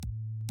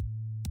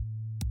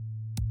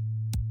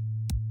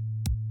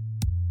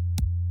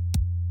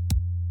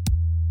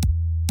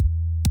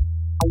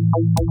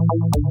Hello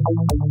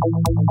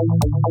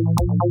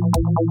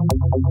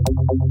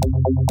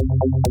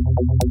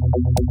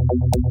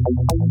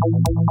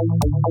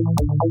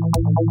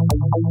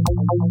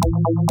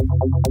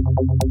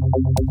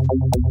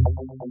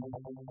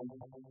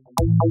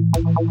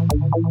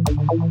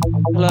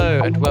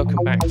and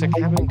welcome back to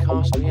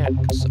Cabincast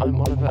Reacts. I'm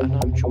Oliver and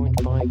I'm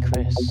joined by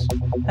Chris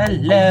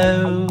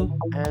Hello.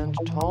 and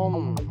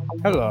Tom.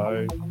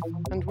 Hello.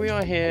 And we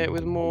are here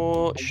with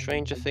more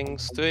Stranger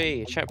Things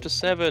 3, Chapter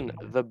 7,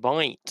 The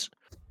Bite.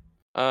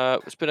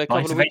 It's been a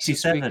couple Bite of of weeks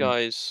since we 87.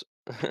 guys...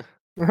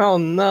 Oh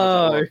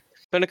no.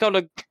 Been a couple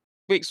of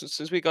weeks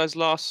since we guys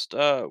last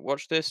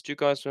watched this. Do you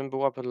guys remember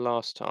what happened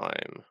last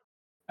time?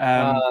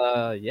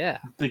 Yeah.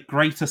 The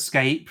great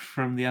escape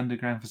from the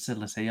underground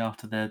facility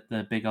after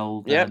the big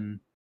old Yep.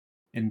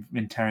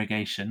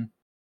 interrogation.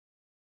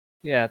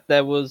 Yeah,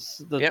 there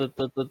was Yep.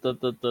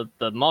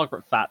 the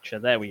Margaret Thatcher.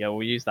 There we go.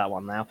 We'll use that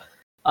one now.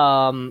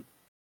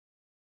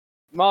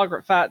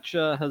 Margaret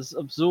Thatcher has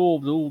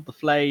absorbed all the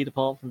flayed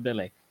apart from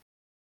Billy.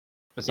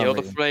 For some You're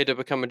the reason. afraid to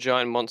become a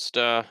giant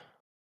monster.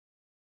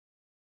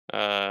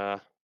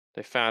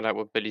 They found out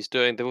what Billy's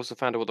doing. They've also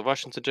found out what the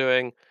Russians are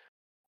doing.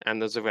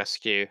 And there's a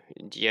rescue.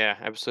 Yeah,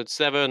 episode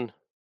 7.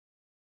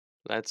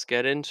 Let's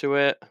get into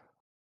it.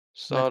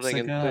 Starting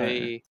in go.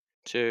 3,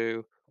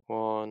 2,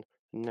 1,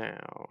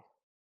 now.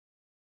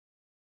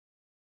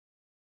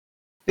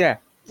 Yeah,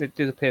 it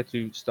did appear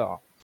to start.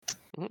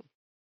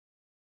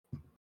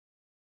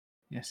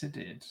 Yes, it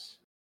did.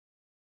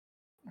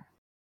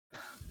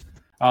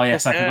 Oh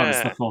yes, I forgot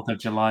it's the 4th of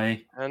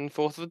July. And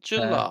 4th of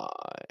July.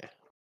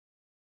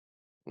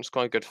 It's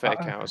quite a good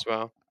fake out as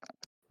well.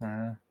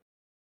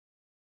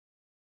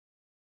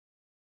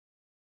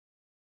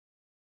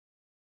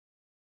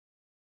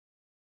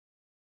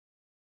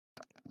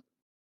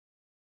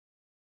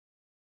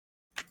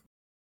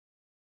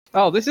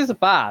 Oh, this is a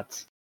bad.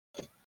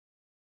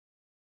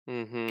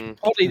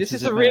 Ollie, this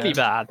is a really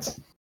bad.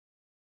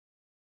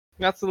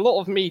 That's a lot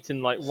of meat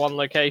in like one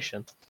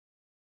location.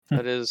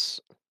 That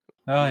is.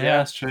 Oh yeah,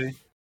 that's true.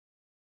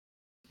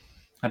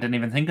 I didn't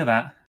even think of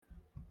that.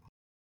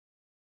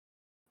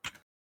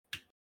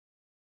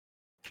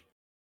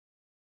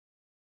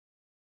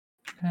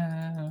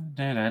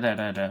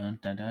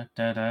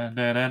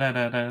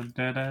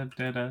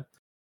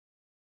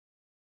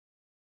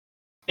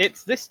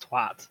 It's this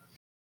twat.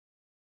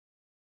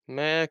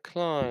 Mayor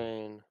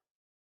Klein.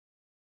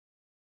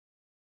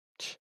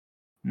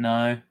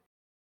 No.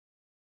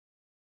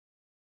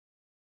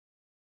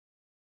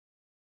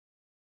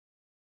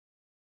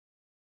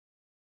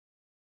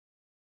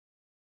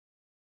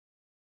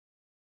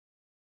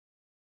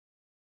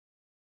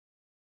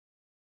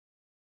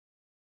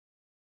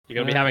 You're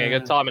going to be having a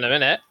good time in a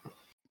minute.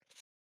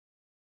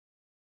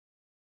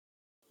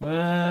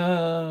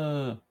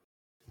 Whoa.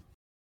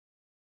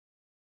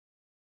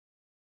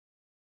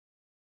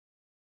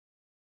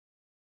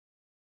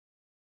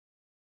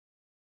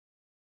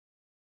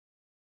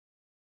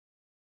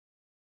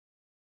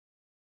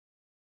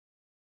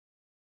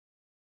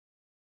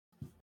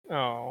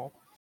 Oh.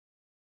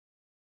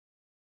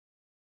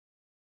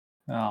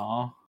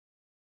 Aw.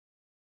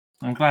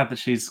 I'm glad that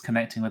she's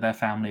connecting with her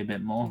family a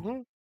bit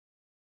more.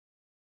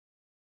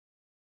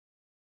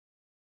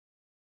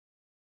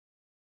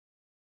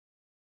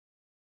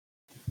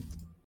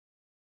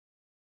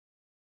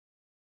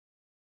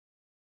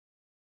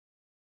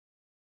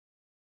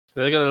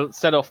 They're going to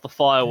set off the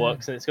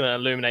fireworks and it's going to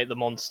illuminate the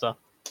monster.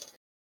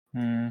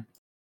 That'd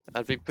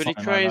be pretty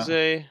Something like that.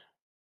 crazy.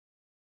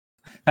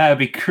 That would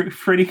be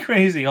pretty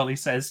crazy, Ollie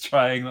says,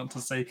 trying not to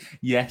say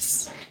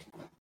yes.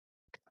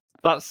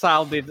 That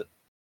sounded...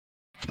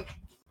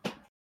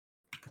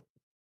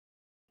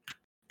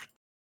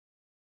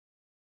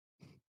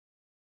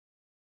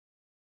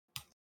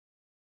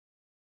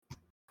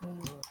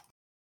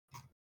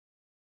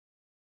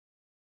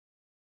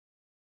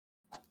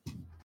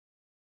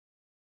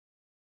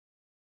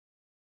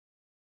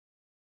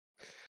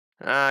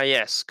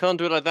 Yes. Can't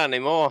do it like that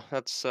anymore.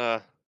 That's,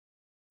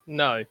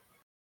 No.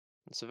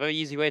 It's a very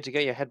easy way to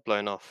get your head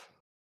blown off.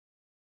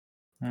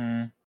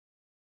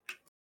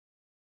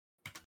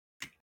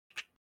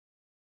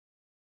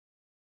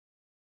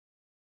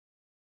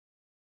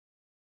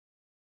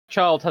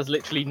 Child has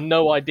literally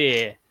no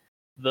idea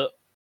that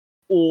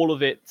all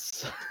of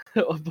its...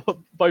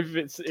 both of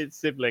its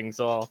siblings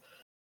are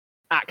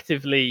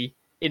actively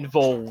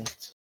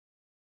involved.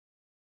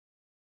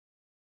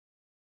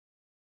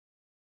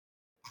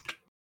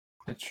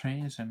 The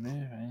trees are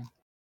moving.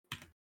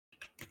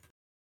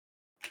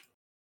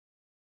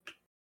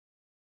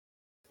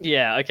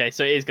 Yeah, okay,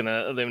 so it is going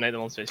to illuminate the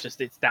monster. It's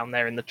just it's down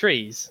there in the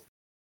trees.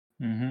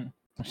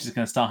 She's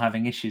going to start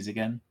having issues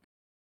again.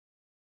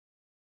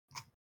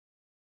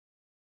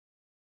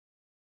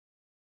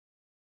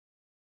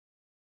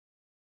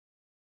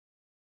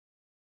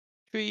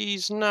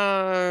 Trees,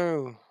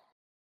 no!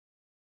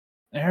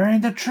 They're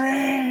in the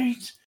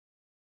trees!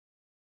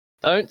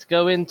 Don't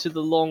go into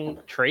the long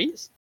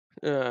trees?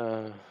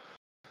 Long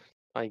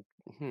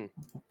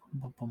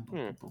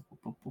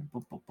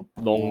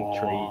Long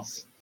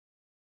trees.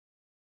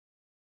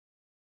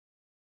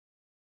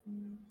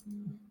 Boom,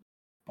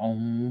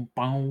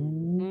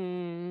 boom,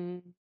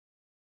 Mm.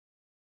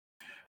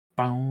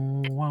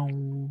 boom, wow,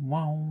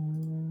 wow.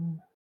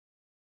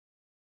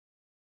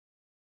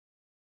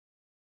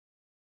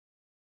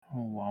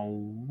 Wow,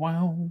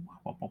 wow.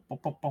 Wow,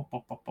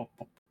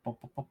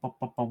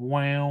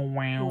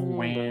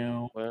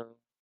 wow, wow. Well,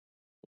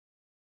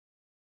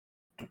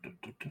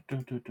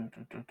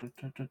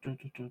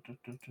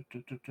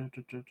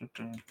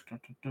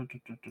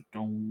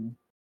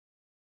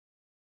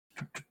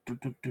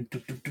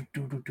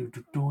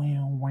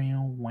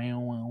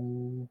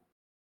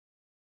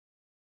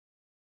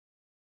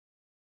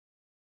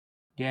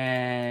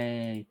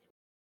 Yay.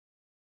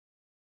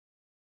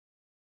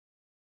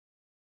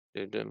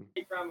 dum,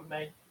 Keep round with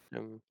me.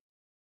 dum,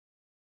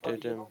 Buddy,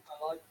 you're dum. not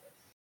gonna like this.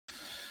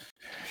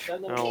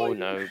 Don't know why Oh you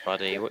no,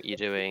 buddy, what are you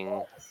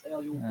doing? They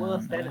are your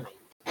worst no. enemy.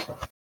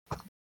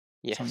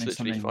 Yes, Something,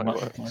 literally something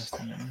fireworks. worse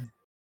than it.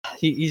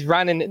 He's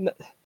ran in.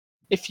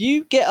 If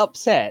you get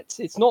upset,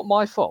 it's not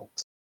my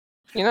fault.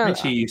 You know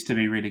Richie that. used to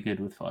be really good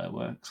with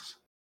fireworks.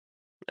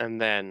 And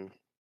then,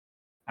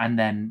 And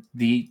then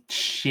the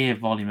sheer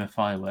volume of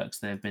fireworks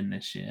there have been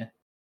this year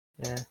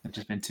Yeah. have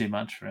just been too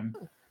much for him.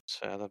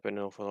 so there've been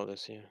an awful lot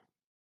this year.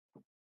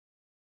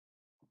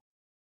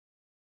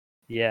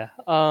 Yeah.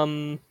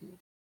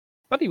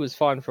 Buddy was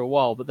fine for a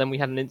while, but then we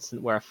had an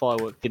incident where a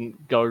firework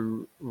didn't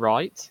go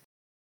right.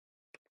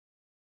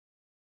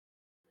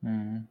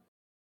 Hmm.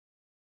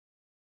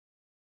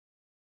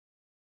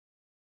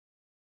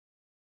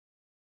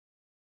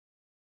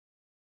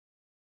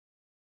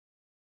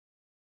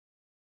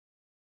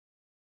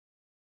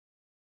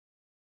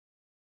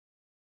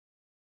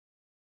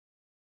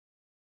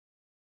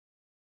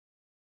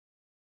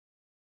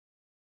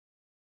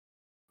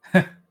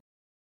 I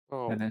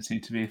Oh, don't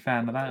seem to be a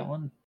fan of that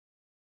one.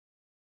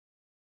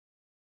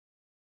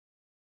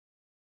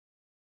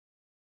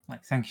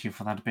 Like, thank you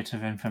for that bit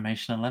of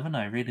information, 11.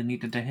 I really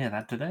needed to hear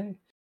that today.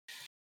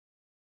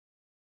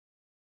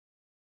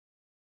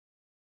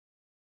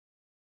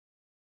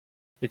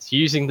 It's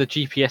using the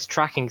GPS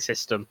tracking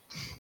system.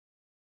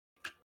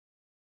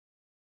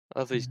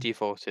 others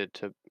defaulted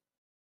to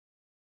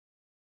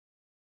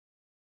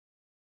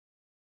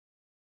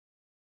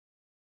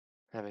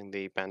having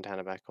the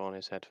bandana back on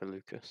his head for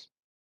Lucas.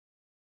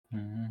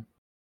 Hmm.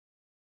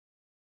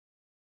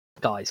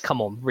 Guys,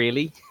 come on,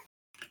 really?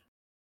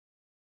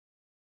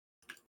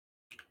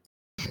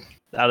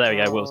 Oh, there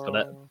we go. Will's got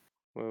it.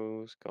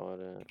 Will's got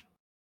it.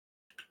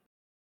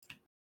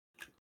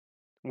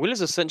 Will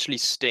is essentially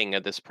Sting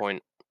at this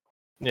point.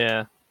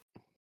 Yeah.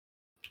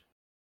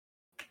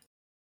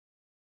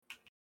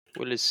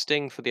 Will is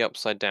Sting for the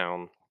upside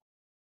down.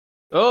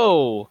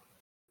 Oh.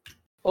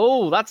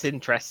 Oh, that's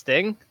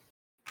interesting.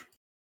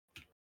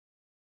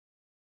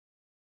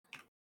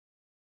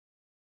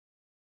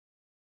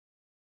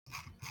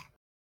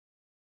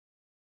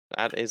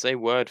 That is a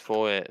word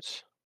for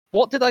it.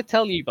 What did I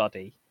tell you,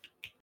 buddy?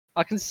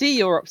 I can see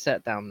you're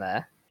upset down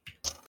there.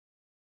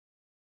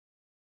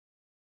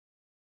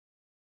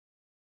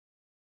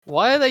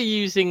 Why are they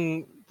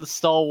using the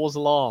Star Wars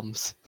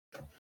alarms?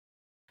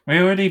 We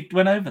already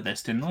went over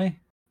this, didn't we?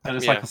 That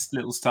is like Yeah. a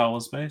little Star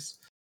Wars base.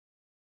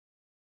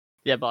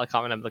 Yeah, but I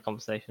can't remember the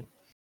conversation.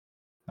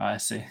 Oh, I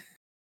see.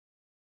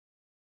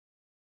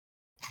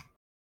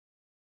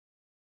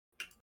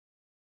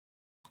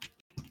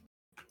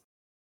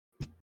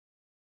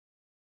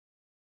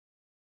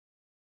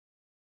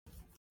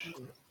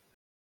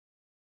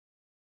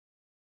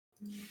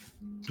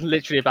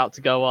 Literally about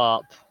to go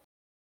up.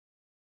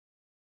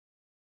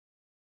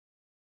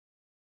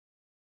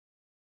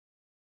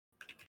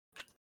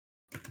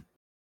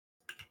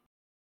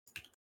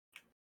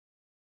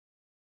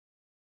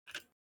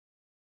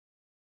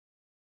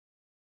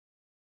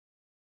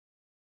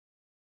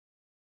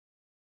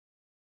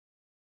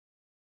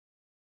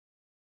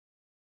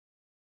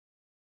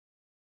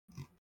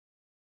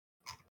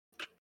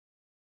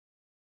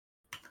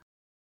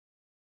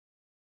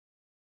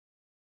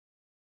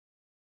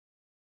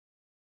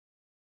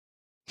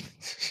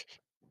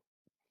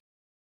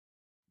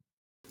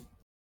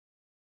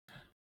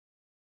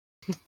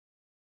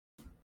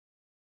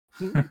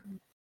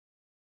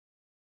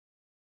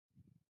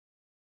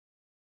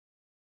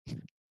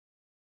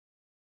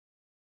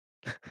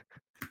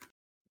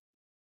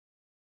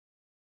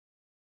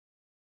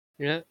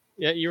 Yeah,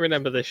 yeah, you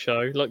remember this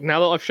show. Look, now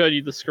that I've showed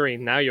you the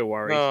screen, now you're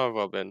worried. Oh,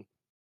 Robin.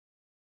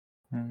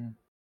 Hmm.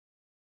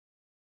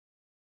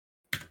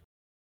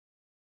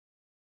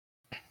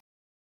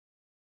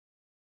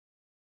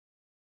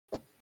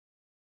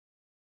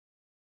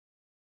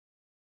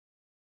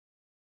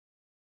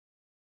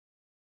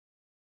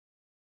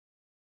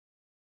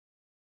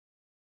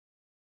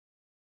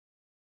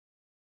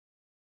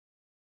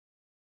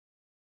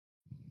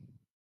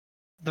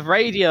 The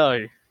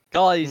radio,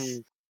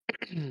 guys.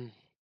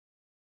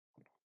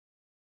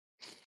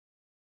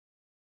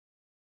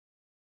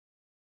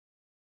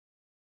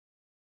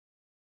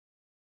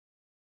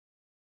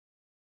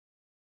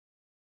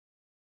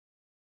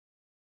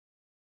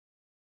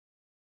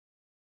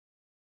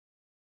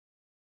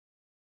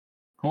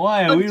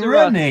 Why are we Hunter,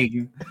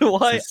 running?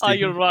 Why Says are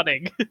you Steve.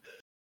 running?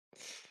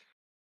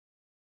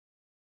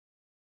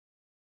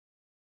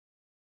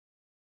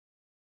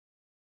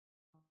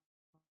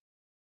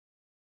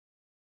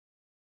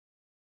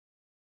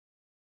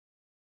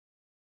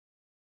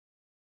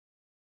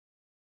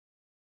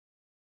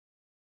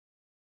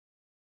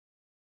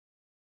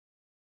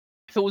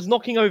 If it was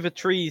knocking over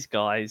trees,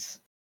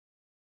 guys,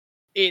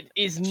 it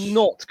is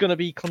not going to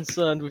be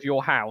concerned with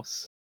your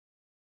house.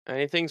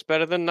 Anything's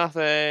better than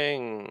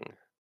nothing.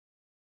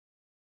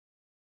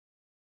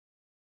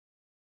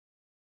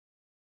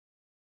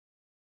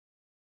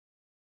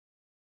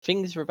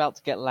 Things are about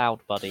to get loud,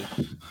 buddy.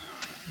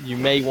 You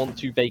may want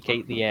to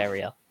vacate the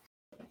area.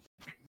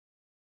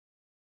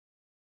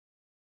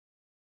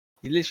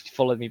 He literally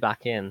followed me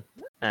back in,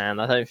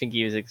 and I don't think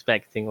he was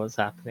expecting what's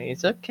happening.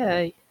 It's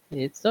okay.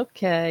 It's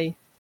okay.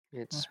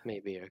 It's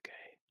maybe okay.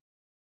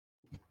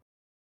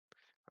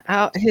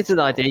 Here's an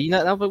idea. You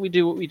know, how about we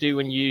do what we do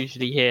when you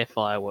usually hear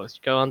fireworks?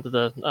 You go under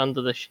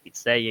the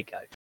sheets. There you go.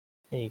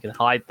 And you can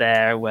hide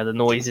there where the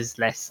noise is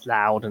less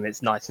loud and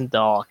it's nice and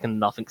dark and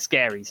nothing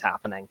scary's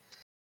happening.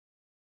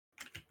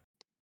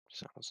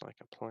 Sounds like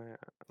a plan.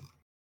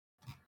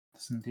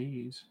 Yes,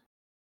 indeed.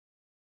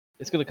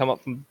 It's going to come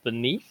up from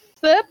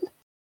beneath them.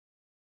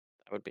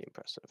 That would be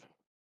impressive.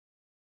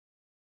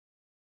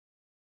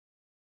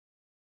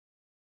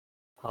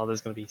 Oh,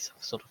 there's going to be some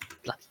sort of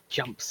bloody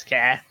jump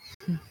scare.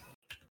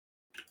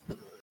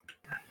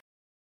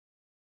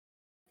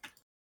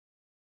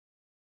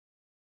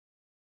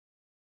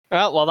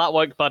 Oh, well, that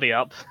woke Buddy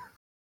up.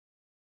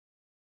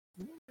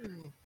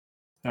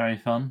 Very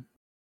fun.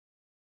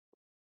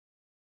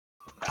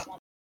 Come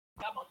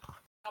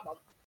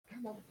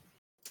on.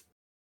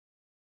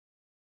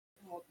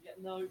 Oh, yeah,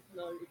 no,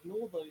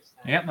 ignore those.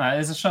 Yep, that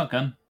is a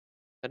shotgun.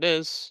 It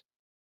is.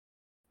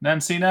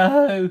 Nancy,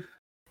 no!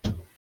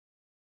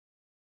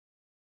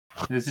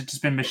 Has it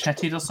just been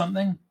macheted or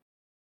something?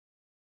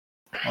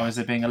 Or is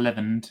it being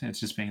 11'd? It's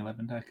just being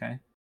 11'd, okay.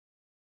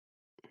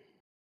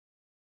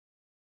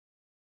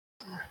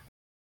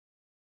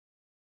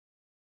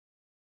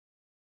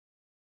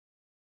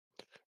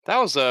 That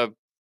was a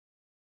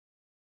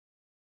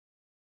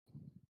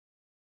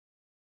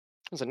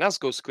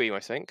Nazgul scream, I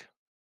think.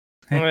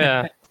 Oh,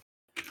 yeah.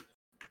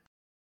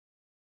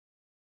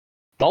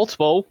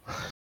 Multiple.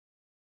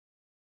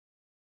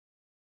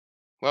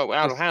 Well, we're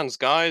out of hands,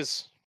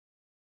 guys.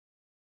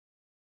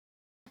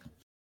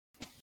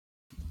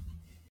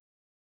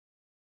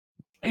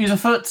 Use a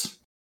foot!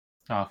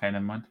 Oh, okay,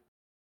 never mind.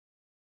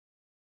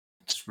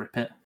 Just rip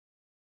it.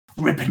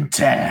 Rip and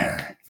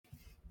tear!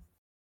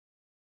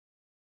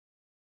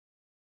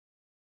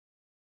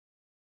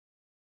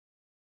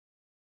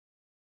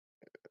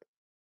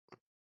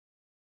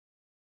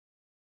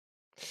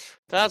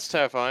 That's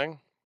terrifying.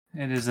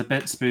 It is a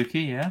bit spooky,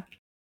 yeah.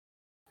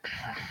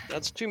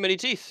 That's too many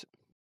teeth.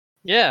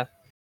 Yeah.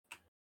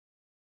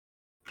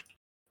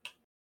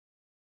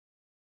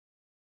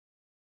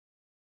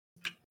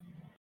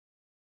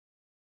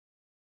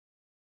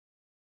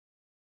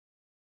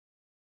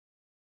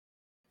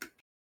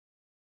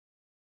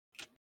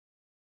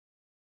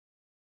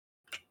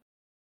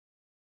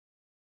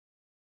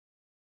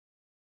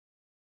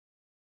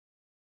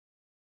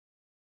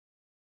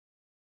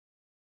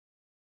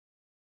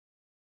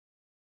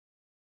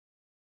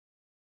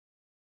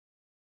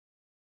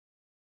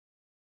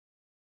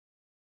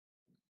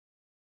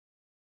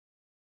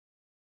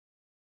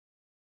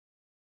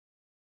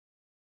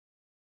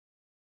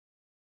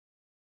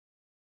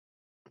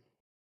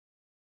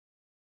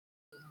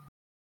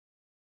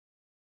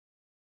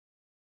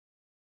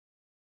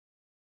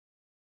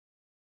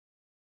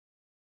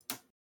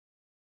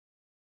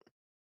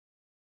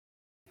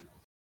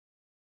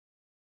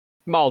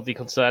 Mildly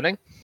concerning.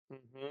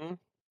 Mm-hmm.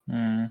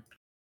 Hmm.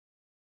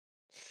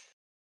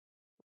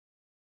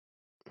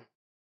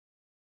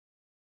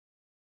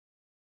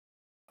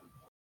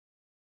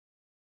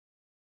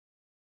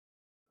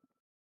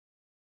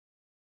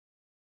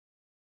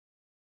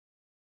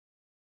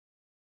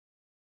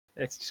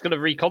 It's just going to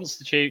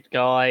reconstitute,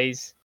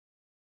 guys.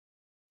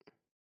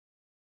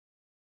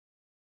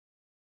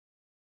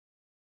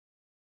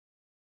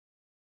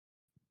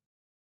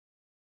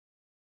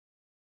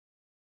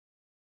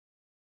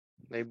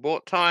 They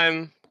bought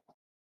time.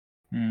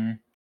 Hmm.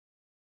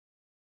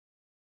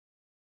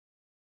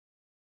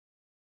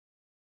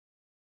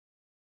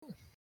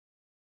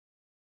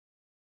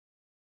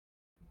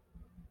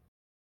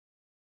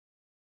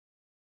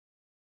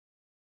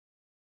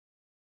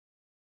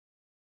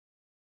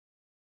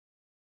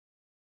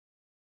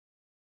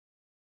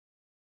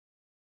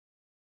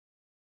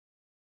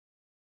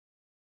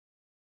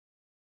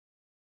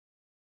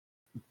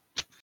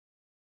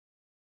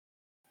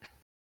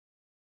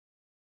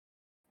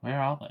 Where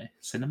are they?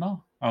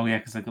 Cinema? Oh, yeah,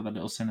 because they've got the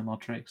little cinema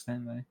tricks,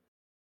 don't they?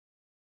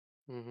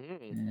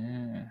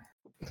 Mm-hmm.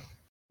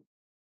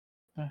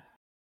 Yeah.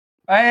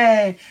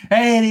 Hey!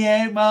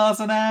 88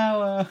 miles an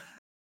hour!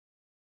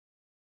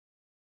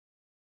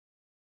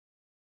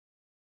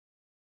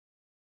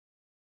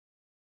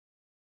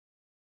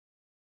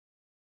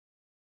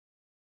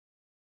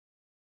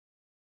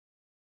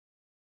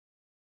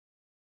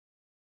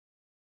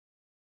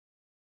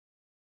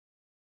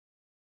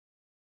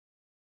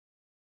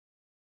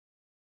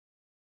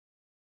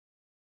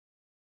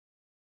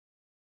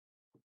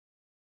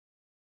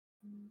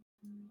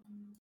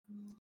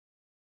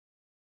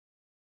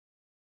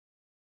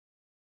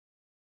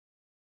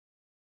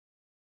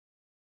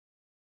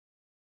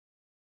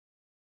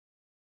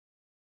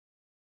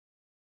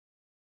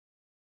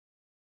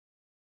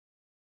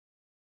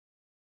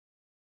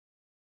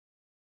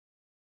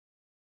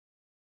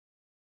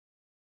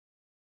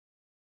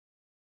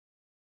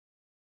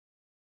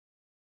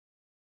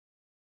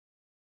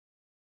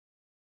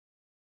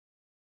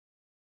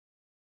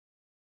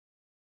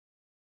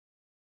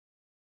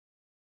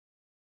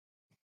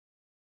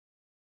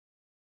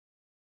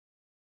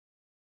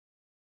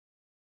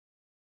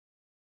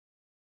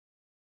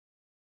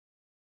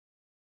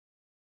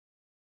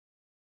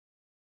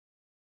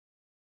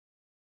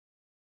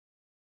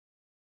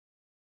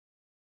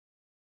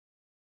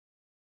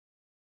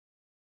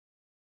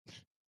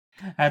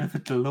 Out of a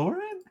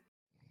DeLorean?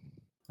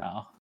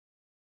 Oh.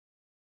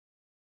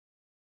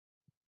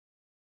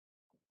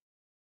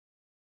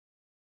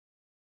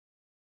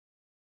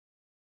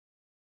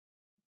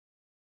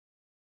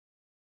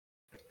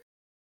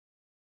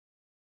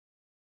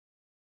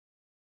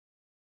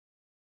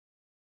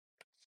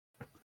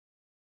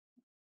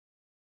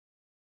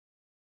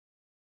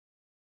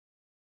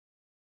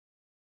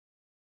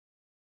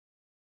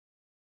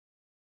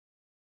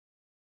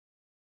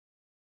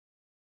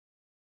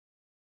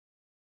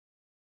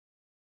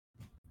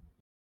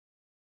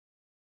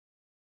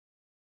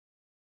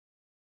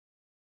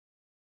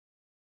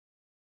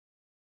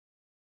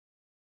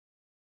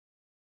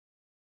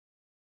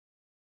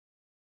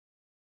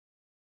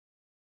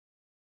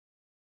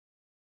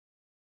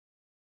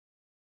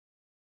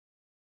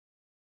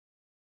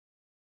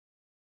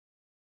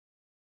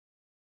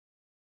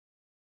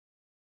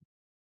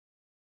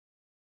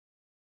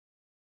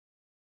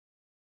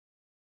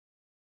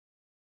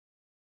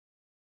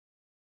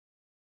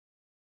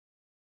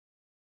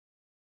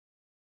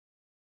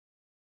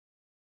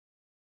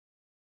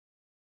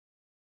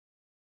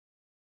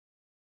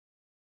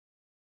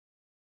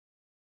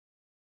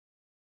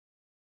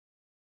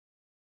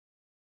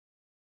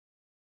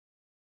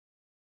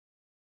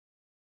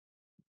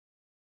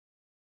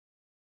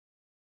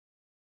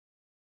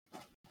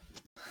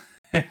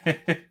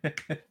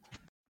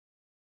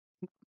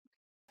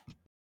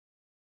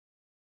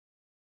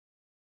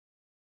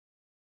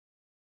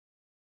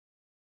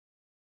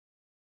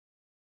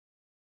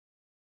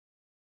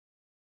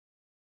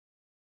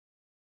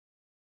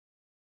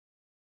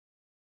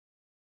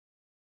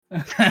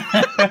 Why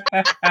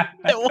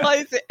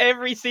is it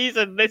every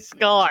season this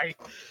guy?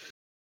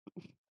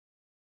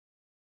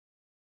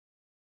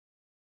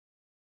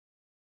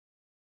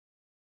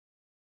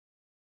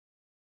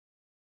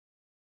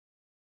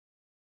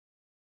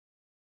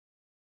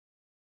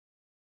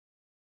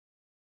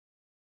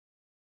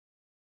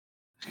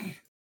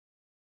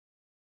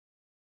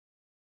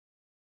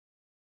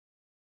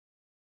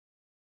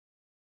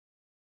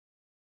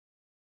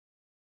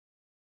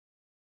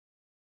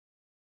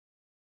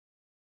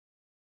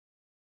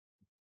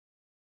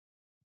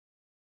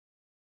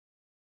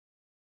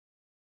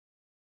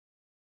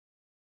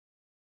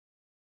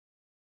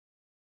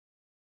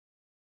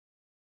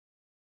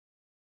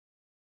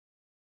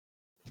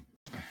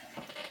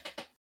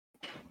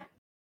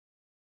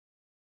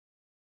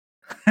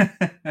 I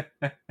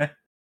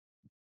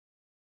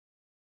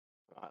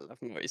love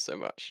Moe so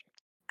much.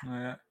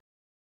 Yeah.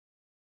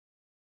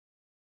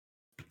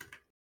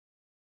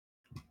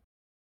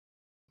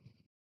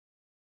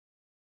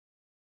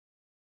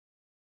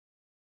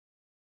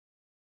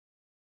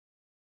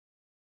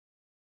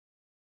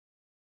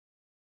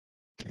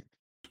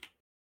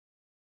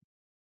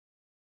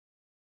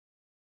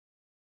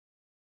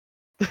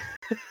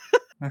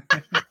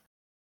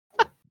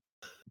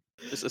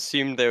 Just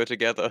assumed they were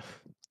together.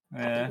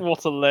 Yeah.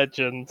 What a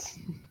legend.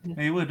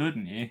 You would,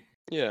 wouldn't you?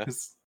 Yeah.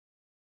 'Cause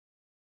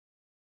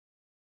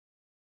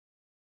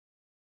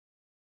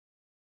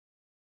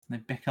they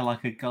bicker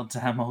like a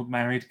goddamn old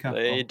married couple.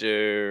 They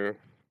do.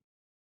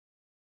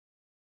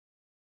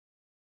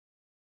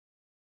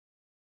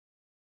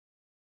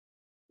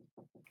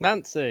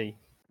 Nancy.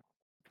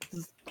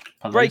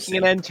 Pelosi. Breaking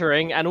and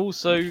entering, and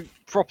also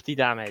property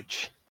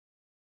damage.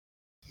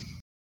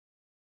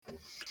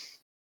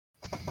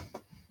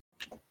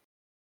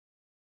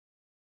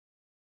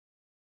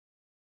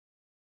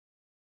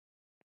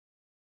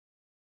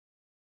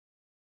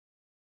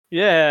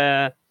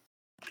 Yeah.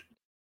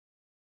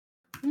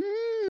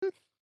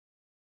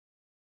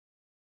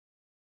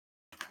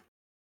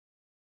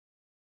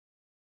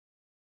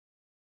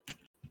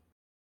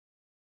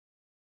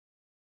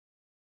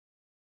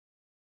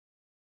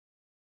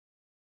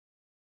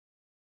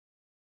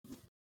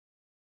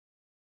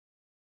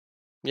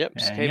 Yep,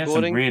 Yeah, he has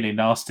some skateboarding really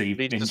nasty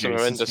leads to some injuries.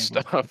 horrendous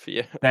stuff.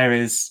 Yeah. There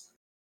is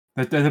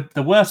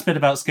the worst bit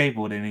about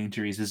skateboarding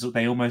injuries is that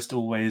they almost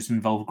always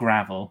involve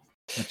gravel,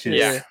 which is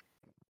Yeah.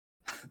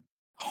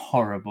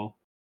 horrible.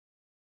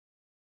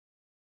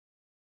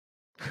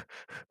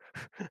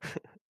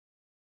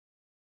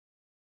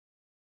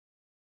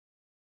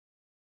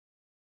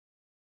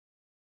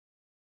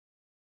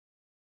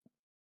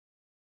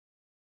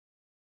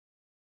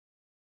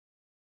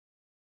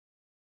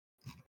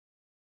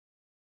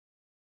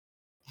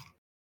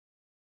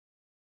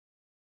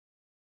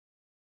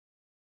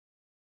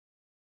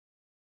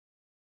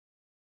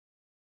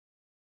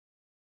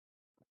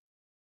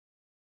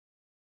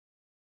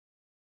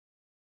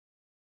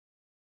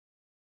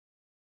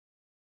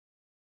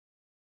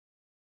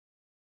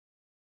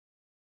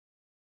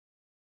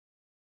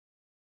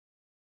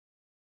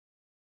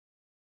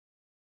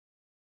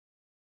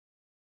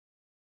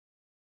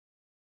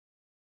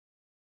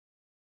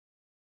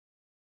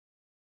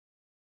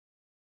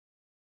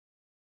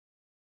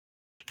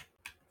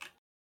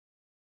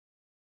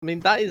 I mean,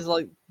 that is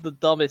like the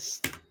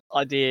dumbest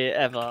idea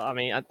ever. I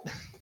mean,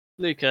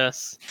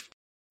 Lucas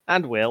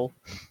and Will.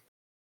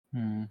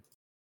 Hmm.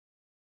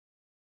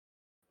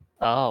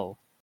 Oh.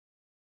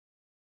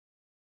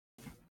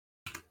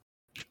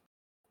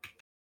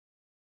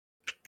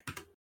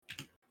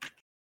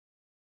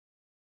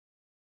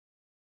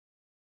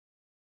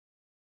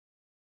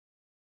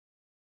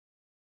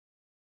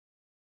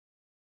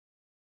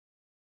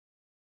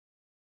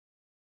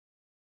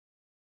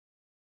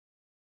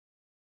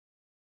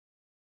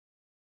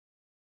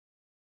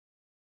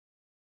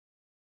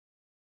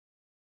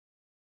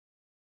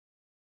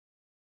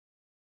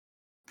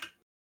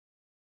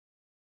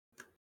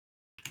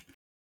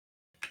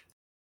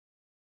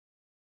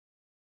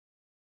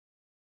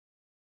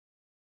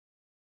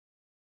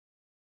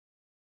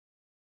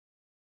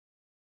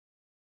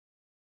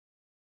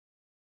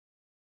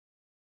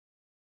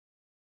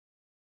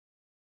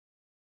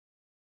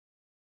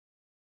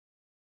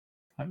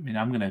 I mean,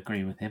 I'm going to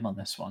agree with him on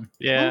this one.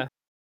 Yeah.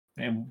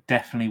 It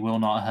definitely will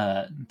not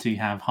hurt to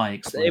have high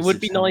explosives. It would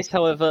be help. nice,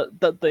 however,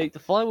 that the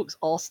fireworks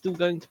are still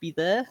going to be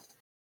there.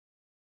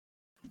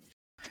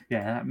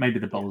 Yeah, maybe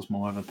the bowl's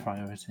more of a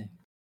priority.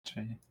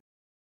 True.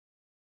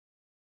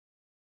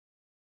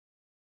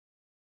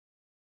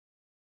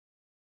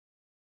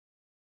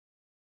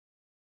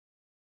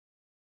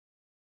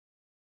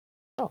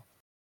 Oh.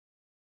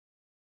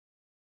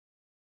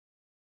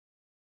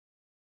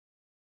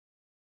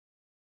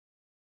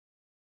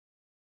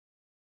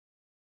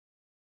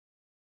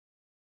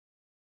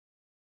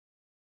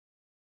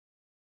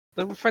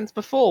 They were friends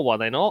before, were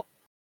they not?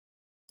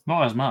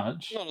 Not as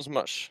much. Not as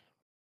much.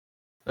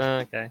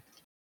 Okay.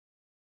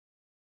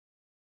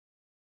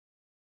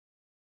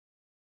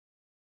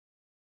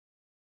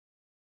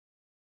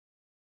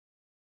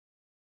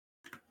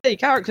 Hey,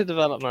 character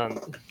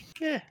development.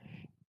 Yeah.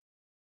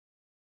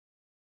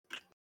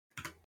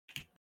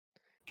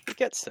 He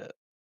gets it.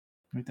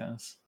 He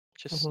does.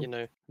 Just,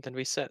 then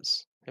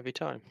resets every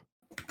time.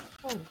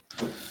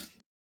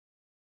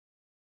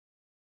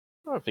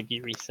 I don't think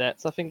he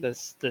resets. I think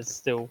there's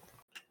still.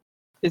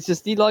 It's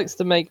just he likes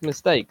to make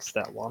mistakes.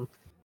 That one,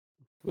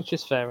 which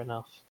is fair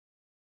enough.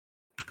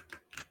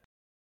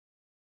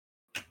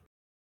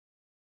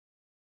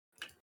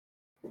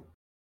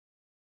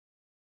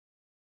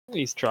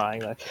 He's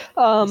trying though.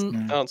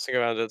 Dancing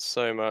around it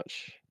so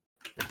much.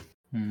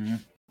 Hmm.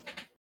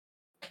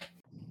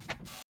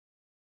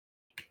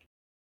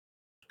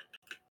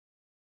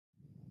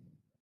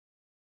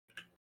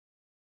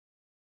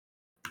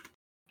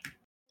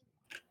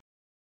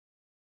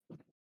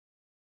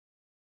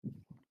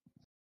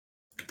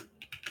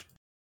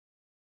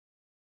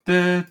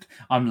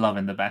 I'm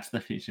loving the Back to the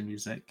Future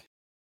music.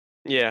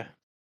 Yeah.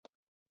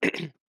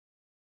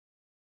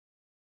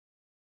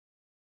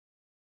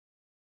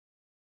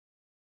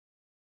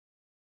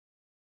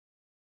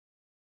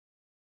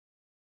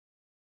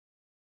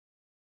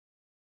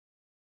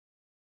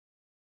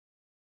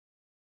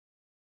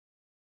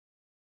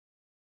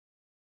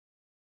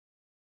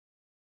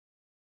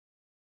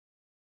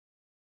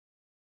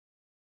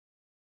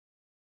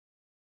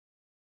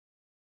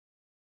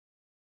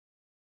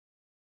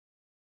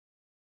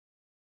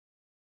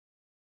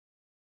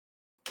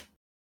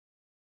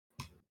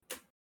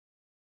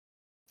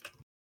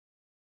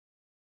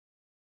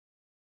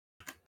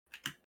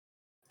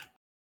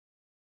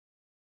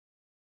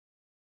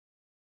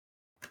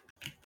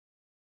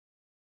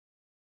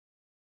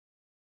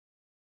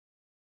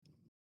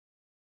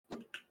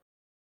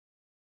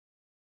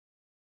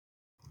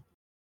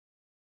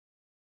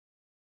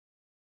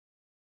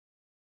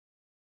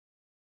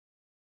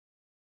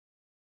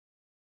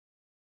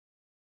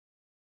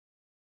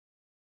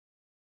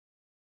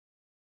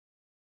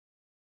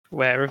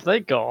 Where have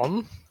they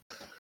gone?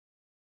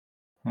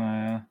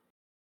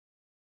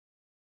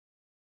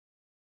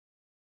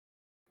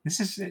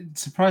 This is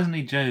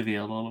surprisingly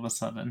jovial all of a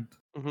sudden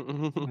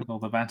with all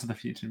the Back to the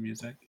Future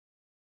music.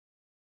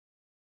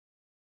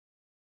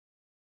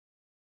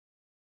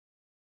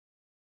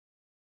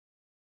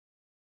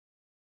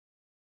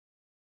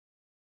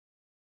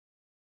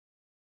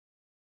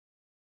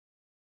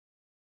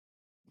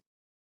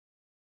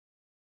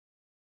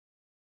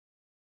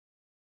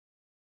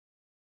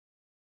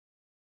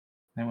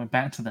 They went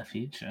Back to the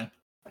Future.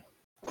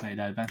 Wait,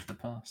 no, Back to the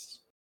Past.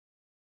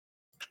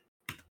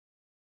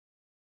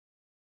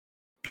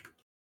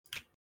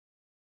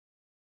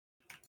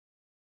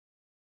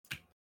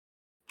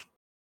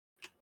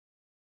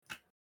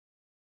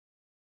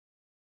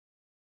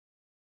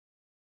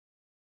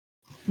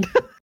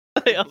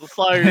 They are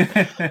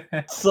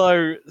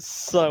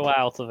so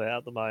out of it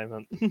at the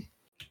moment.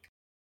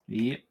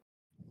 Yep.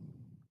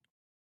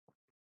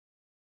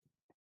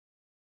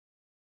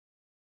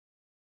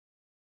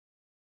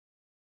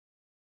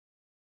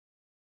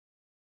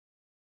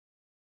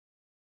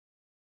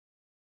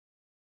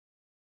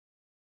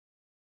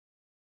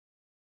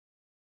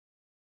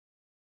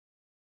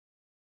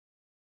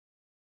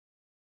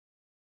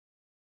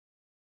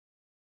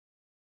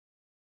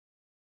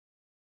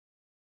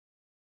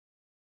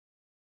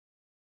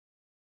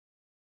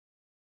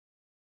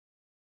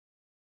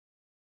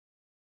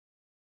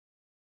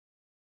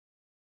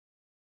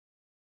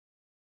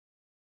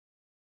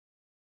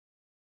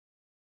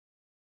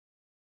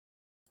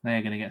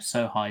 They're going to get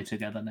so high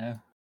together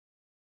now.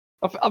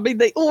 I mean,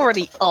 they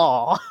already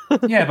are.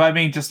 Yeah, but I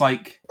mean, just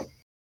like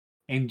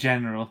in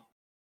general,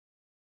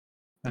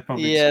 they're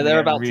probably just Yeah, going to they're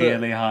get about to.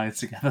 really high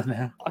together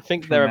now. I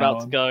think from they're now about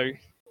to on. go.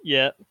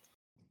 Yeah.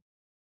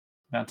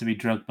 About to be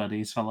drug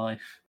buddies for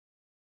life.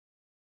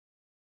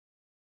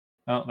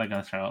 Oh, they're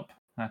going to throw up.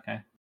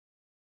 Okay.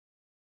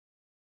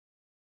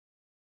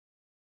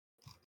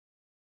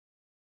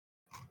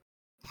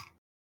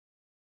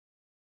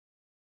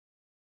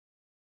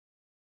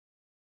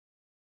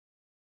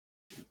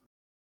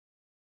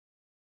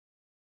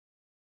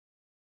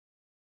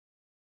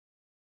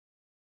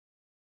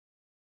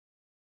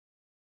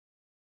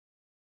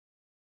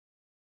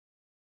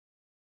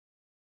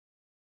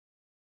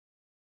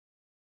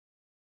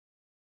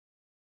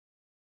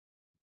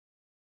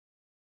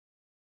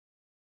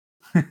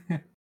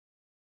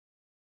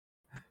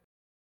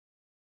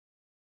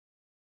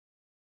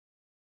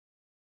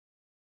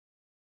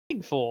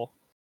 For.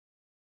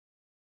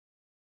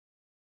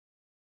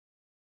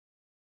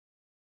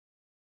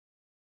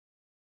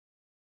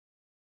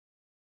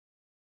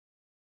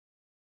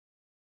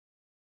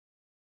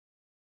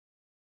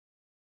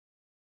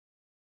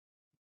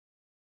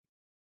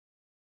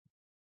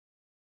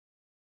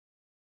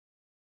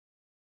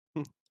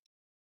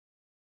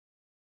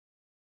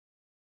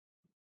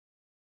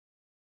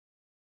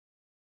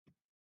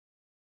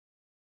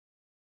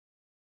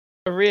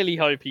 I really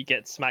hope he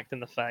gets smacked in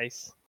the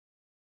face.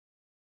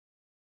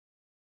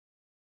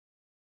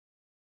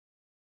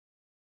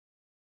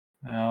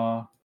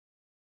 Oh.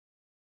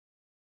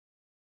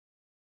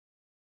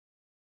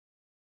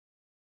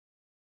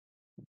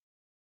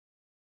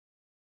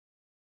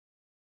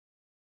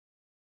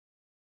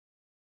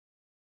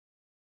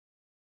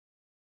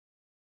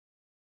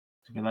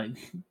 To be like,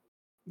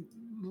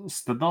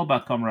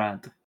 Stadoba,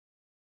 comrade.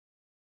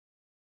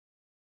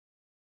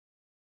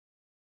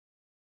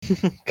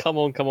 Come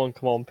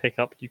on, pick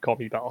up, you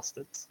commie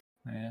bastards.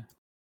 Yeah.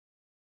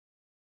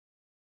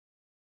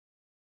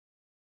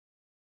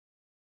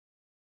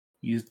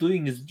 He is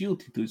doing his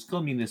duty to his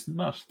communist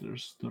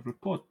masters to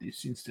report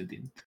this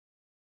incident.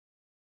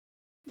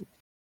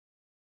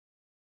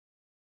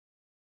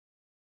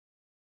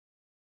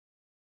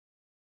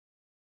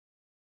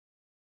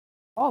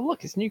 Oh,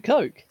 look, it's new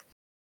Coke.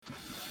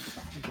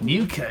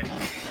 New Coke.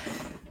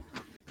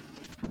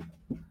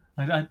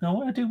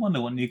 I do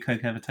wonder what New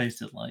Coke ever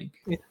tasted like.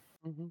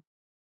 Mm-hmm.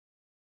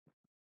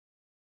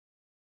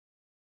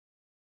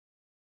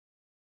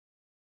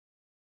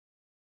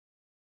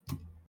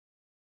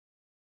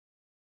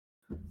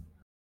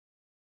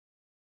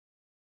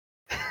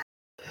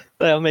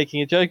 They are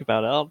making a joke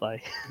about it, aren't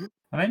they?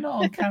 Are they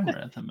not on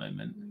camera at the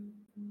moment?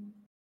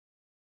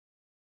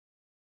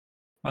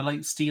 I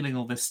like stealing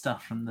all this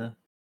stuff from the.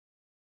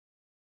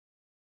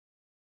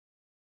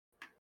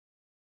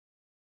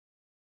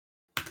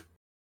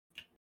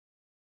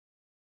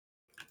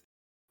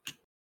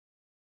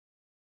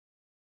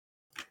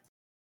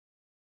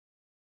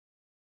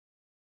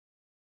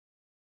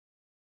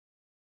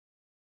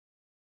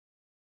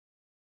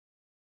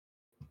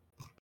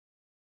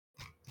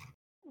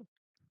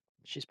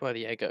 She's by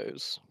the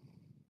Eggos.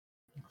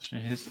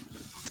 Jeez.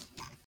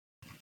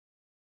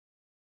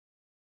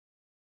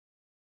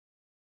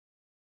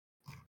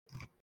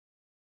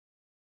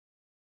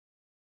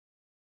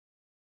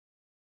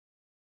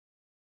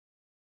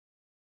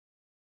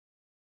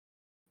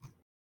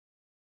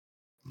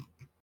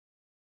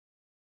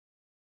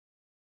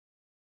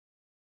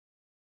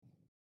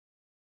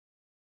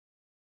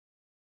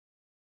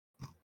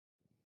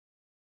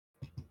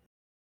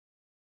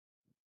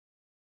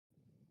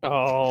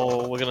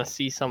 Oh, we're gonna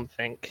see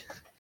something.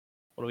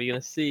 What are we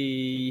gonna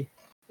see?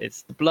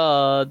 It's the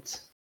blood.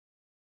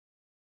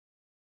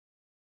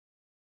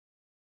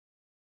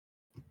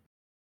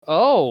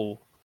 Oh,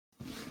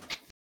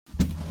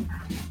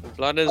 The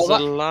blood is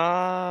that-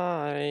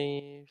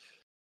 alive.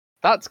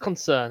 that's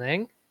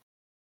concerning.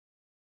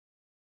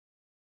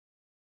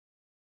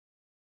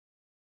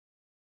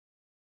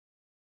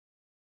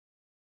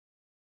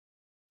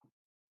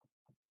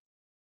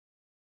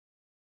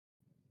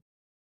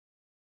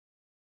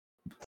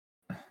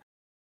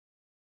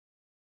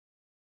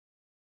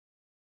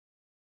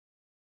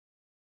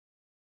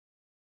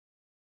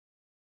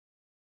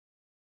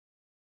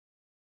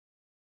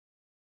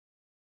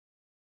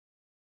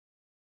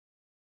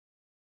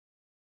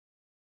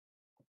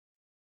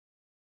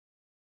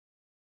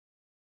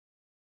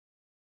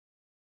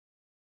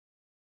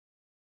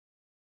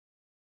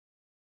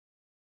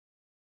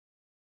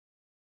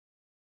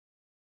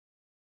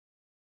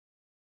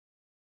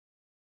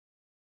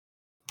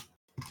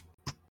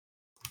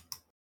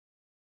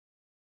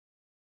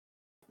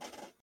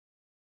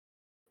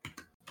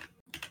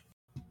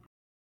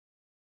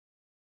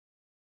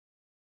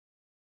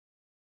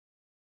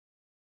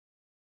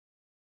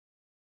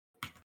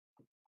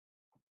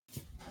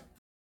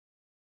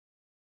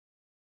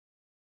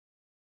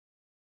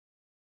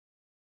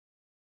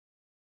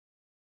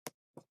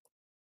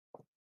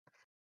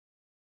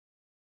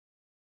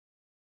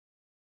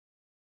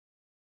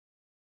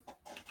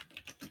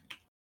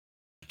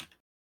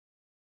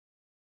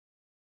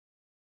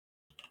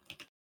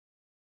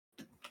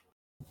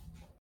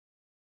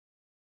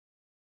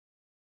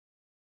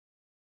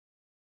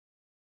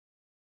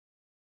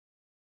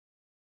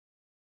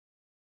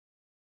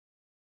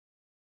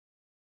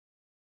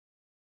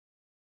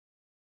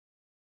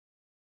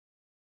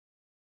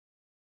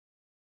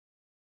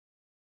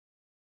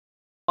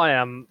 I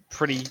am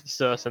pretty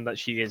certain that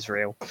she is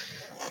real.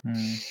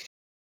 Hmm.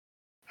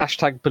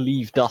 Hashtag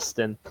believe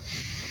Dustin.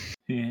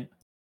 Yeah.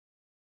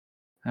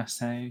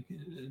 Hashtag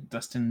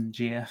Dustin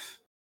GF.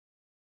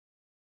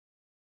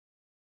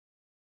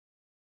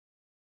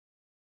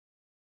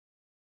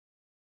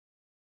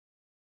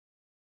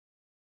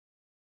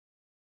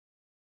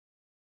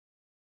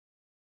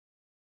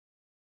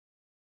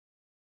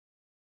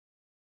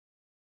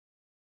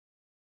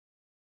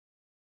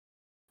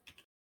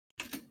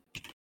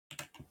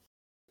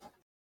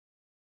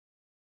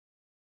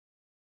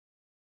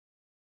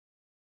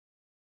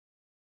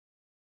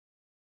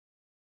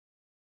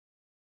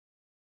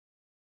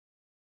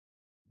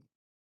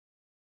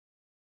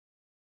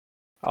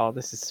 Oh,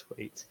 this is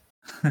sweet.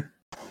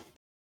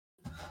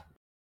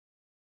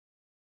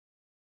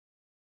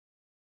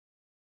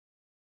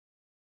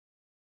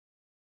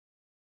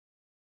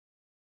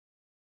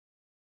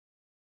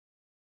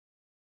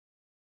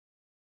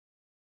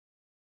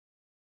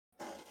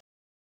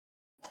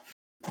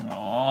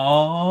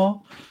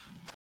 Aww.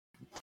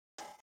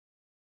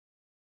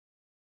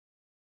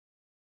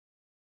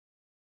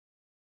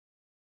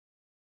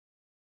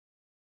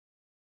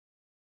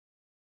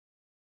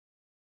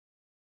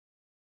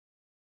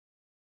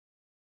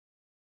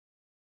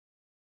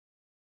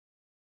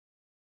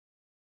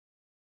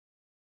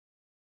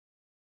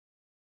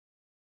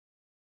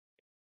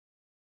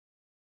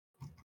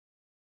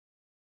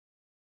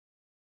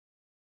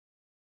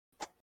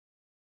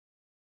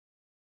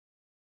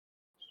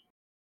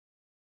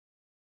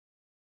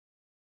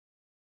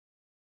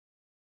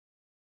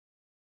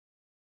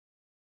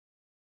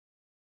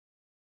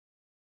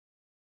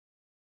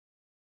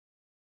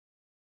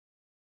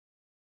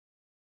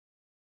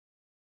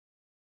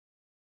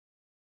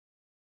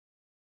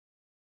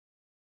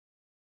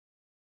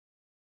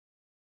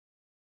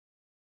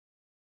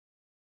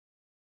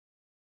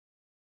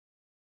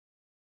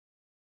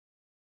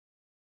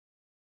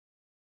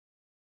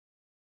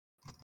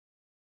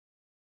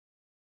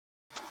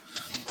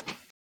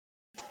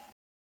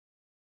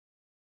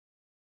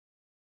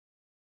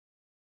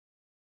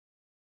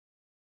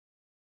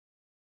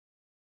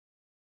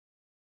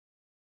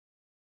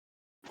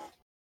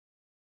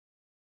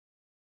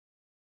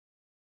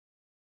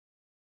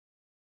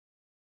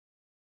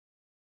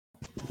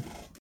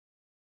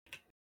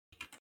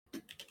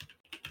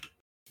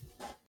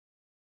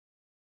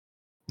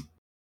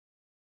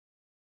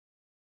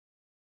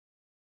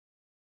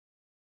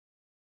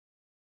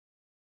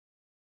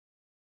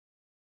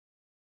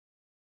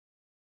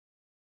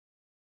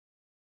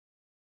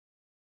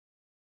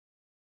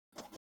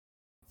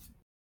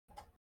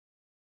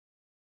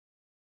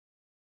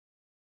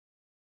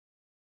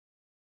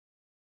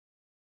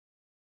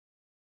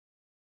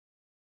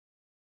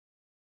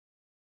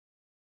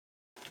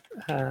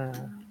 Uh,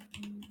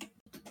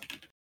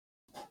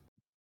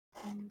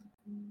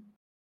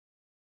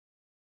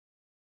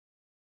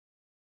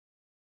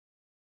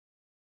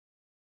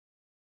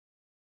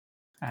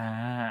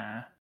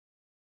 Ah.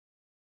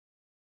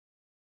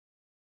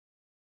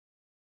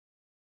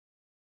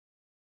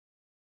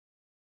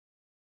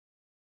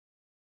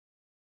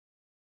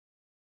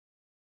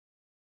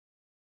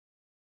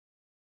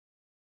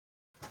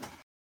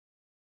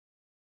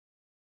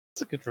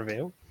 it's a good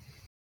reveal.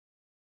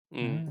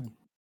 Mm.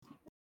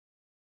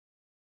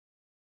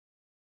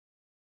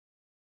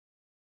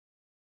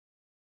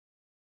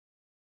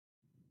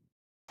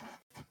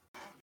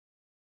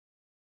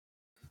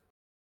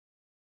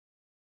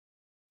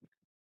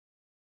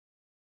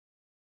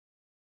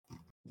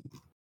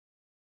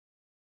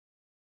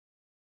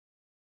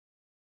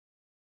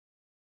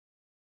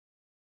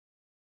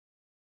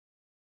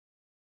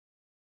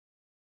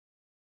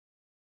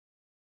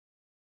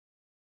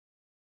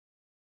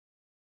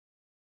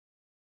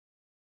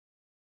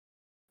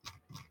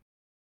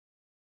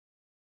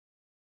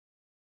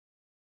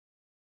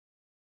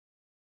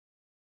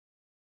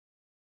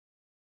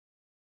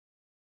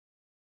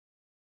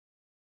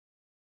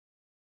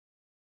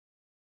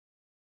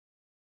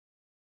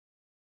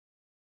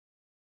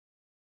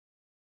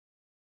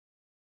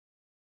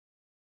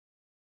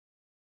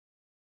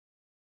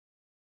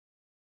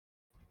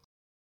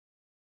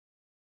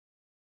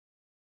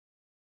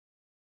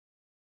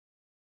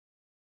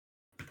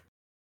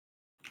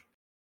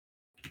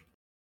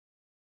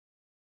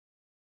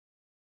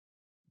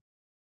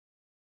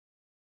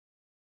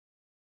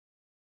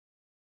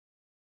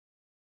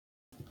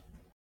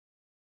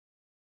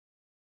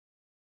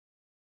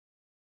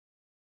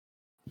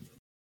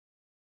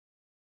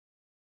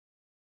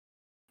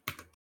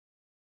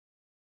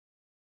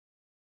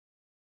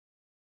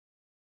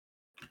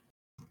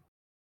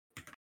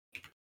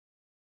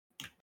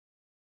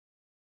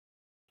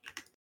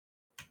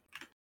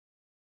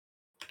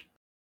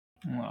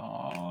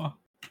 Aww.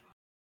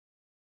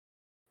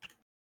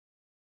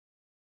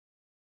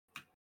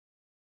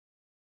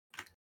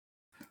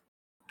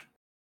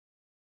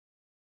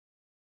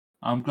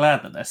 I'm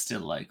glad that they're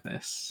still like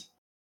this.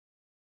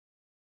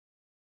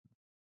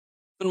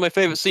 One of my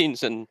favourite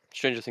scenes in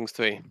Stranger Things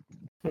 3.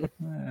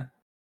 Yeah.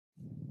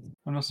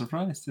 I'm not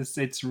surprised.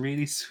 It's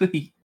really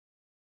sweet.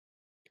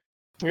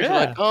 You're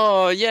like, Yeah.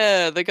 oh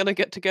yeah, they're gonna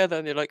get together,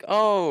 and you're like,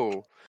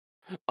 oh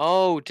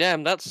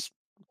damn, that's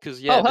because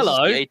Oh, this is the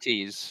hello.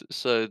 '80s,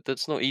 so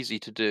that's not easy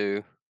to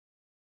do.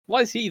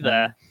 Why is he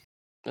there?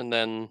 And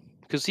then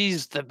because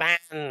he's the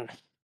man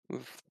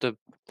with the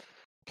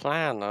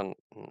plan, and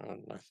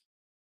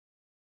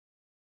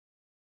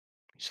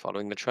he's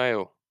following the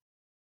trail.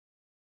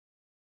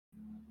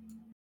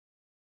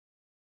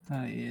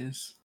 That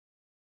is.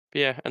 But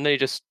yeah, and then he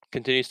just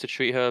continues to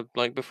treat her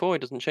like before. He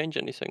doesn't change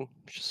anything.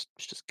 It's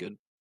just good.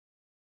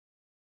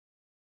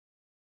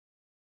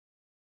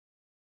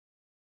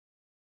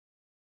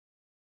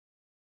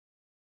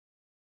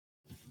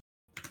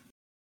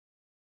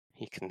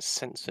 He can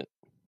sense it.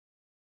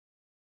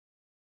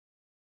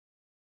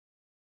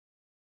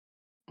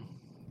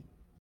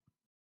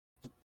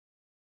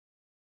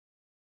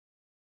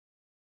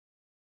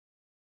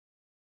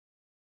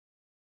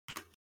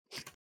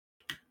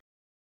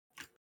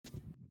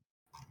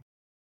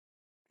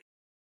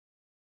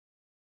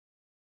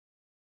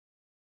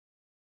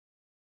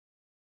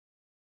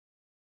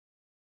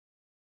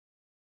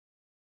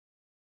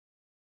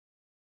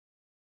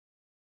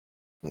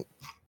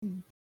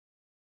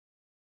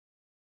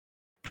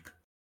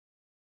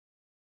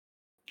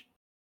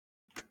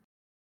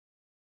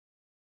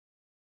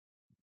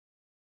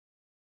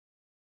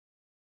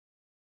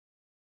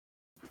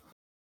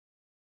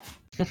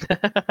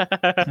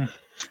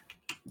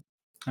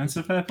 That's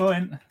a fair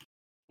point.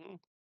 Mm.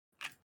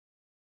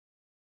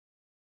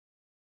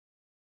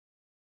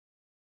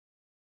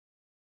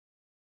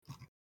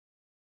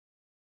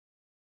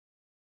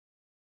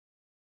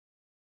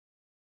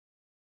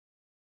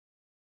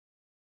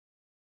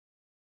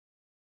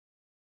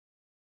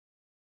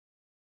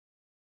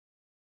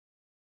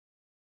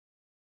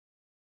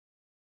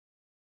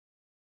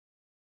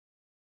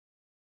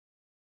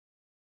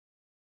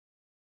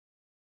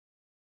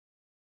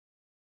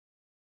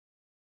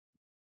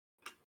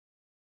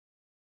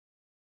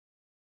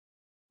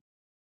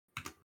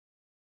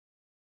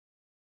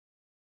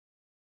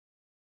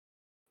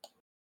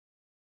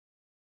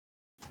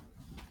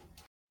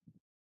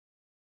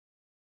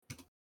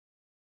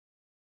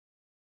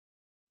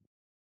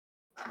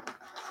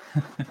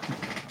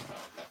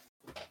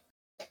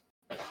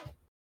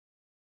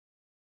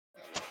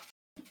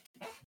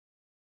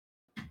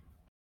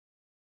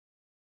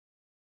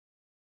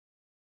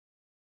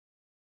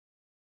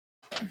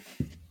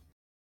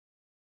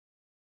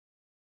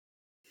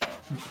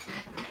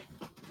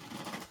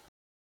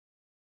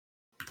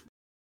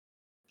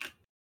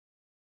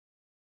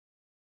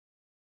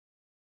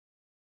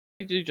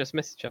 You do just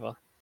miss each other.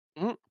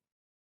 Mm.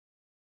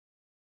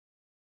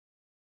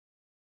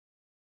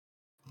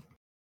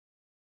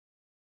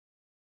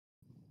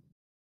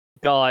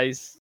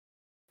 Guys,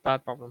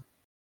 bad problem.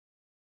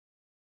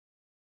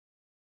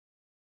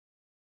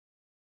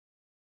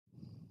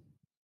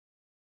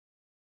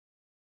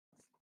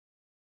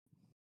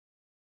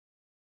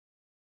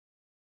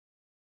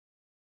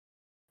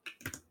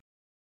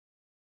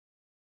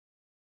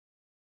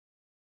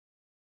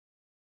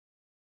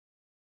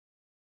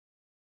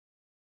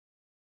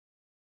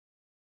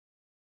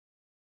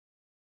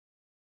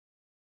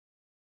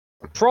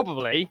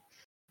 Probably.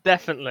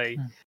 Definitely.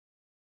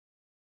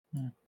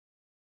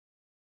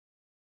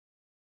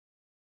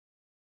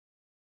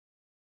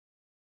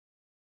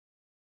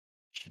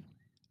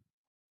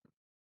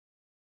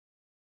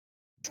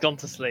 He's gone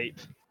to sleep.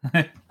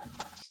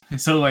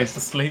 It's always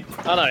asleep.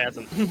 Oh no, he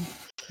hasn't.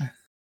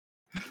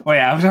 Well,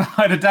 yeah,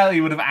 I'd doubt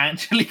he would have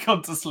actually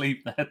gone to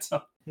sleep there,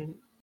 Tom.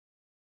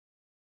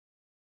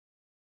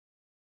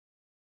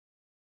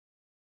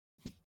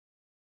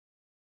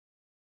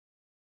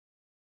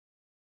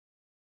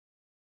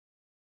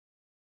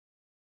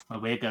 Where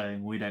we're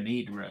going, we don't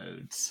need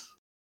roads.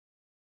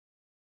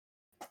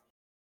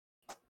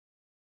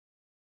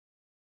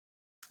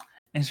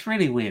 It's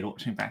really weird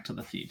watching Back to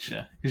the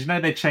Future because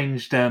they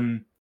changed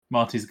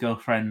Marty's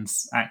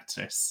girlfriend's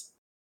actress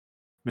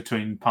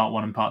between part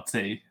 1 and part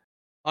 2.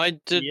 I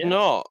did Yeah.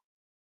 not.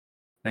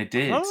 They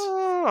did,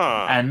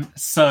 Ah. and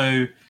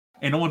so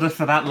in order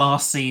for that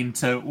last scene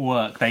to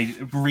work, they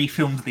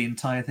refilmed the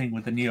entire thing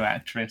with the new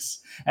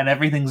actress, and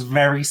everything's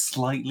very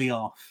slightly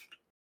off.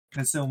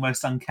 It's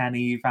almost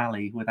uncanny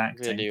valley with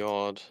acting. Really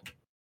odd.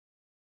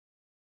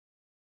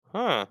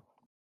 Huh.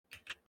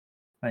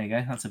 There you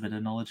go. That's a bit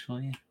of knowledge for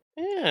you.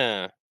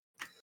 Yeah.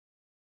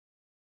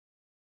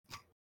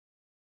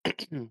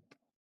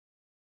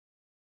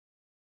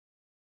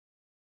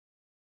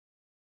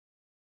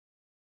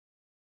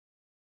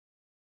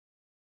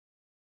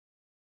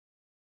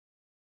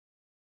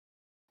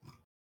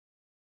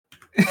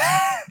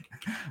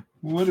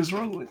 What is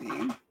wrong with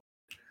you?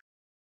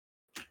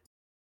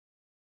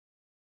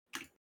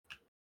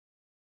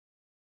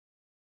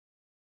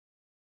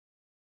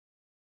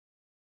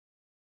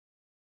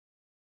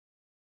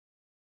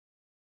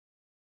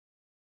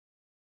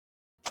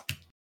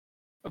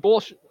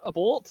 Abort?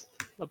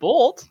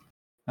 Abort?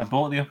 I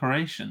bought the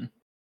operation.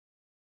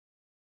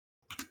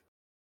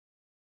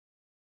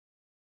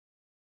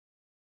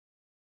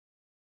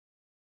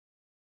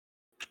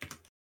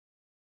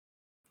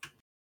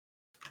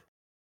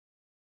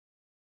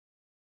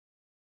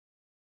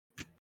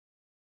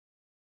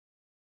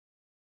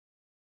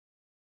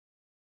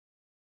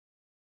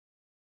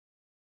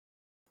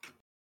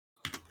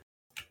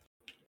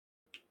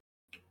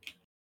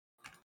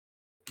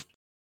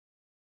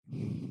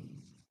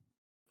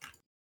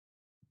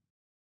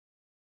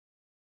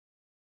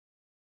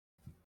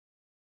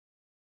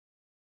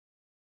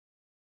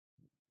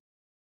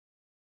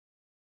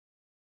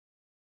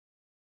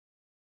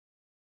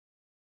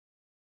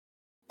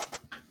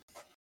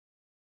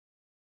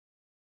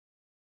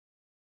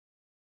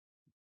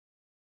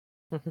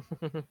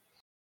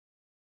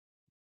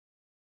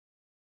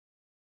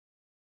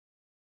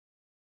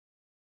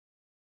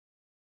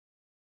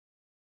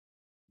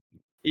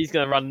 He's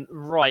going to run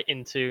right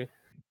into.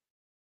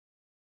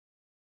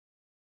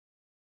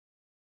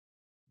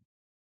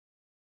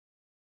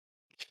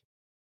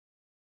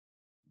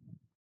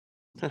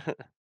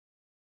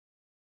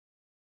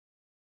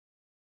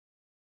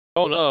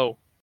 Oh no!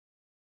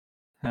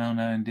 Oh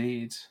no,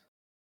 indeed.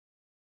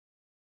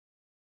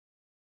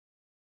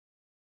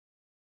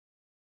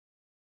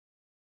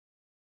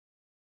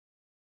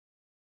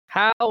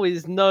 How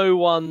is no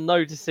one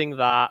noticing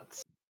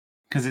that?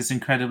 Because it's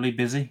incredibly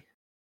busy.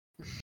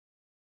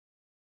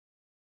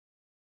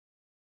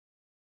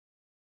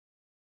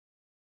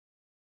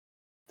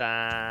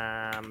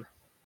 Damn.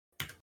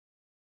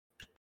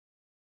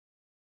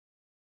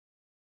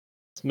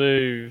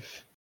 Smooth.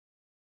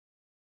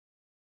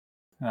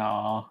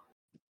 Ah,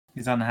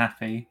 he's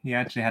unhappy. He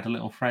actually had a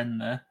little friend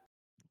there.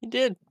 He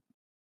did.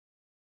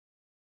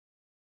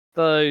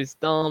 Those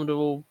damned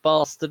little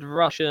bastard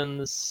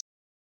Russians.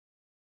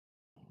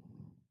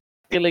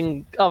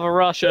 Killing other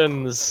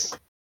Russians.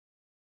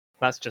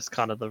 That's just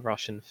kind of the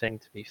Russian thing,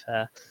 to be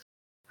fair.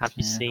 Have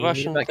you Yeah. seen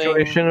Russian the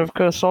evacuation thing. of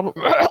Kherson?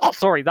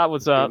 Sorry, that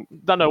was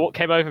don't know what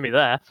came over me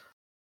there.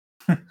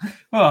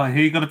 Oh,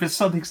 you got a bit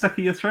something stuck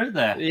in your throat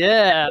there.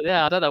 Yeah,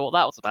 I don't know what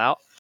that was about.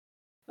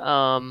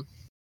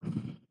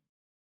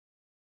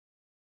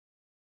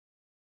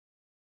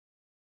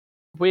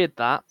 Weird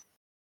that.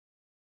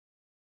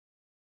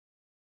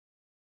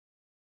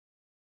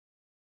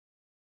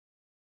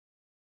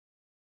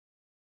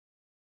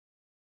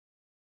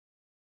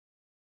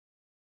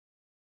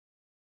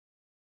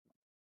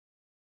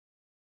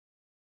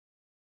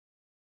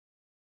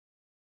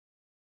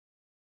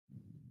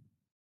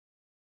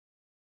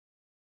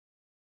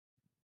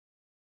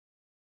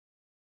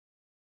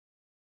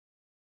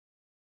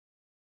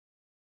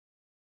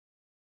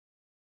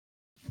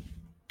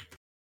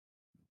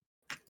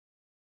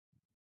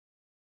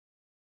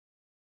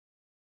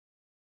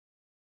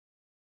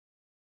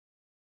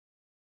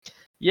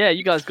 Yeah,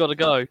 you guys gotta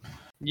go.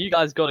 You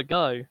guys gotta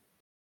go.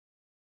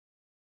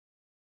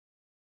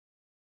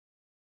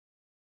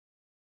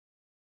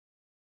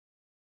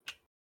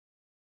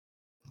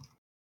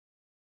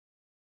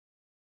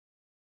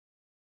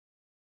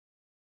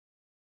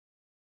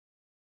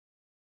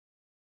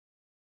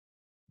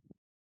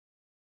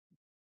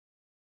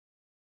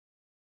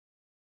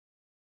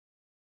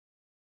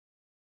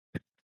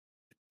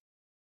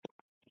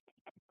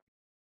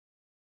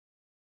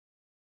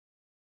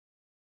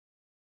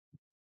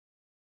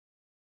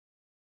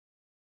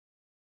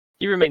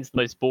 He remains the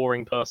most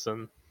boring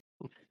person.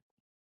 Oh,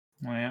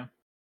 yeah.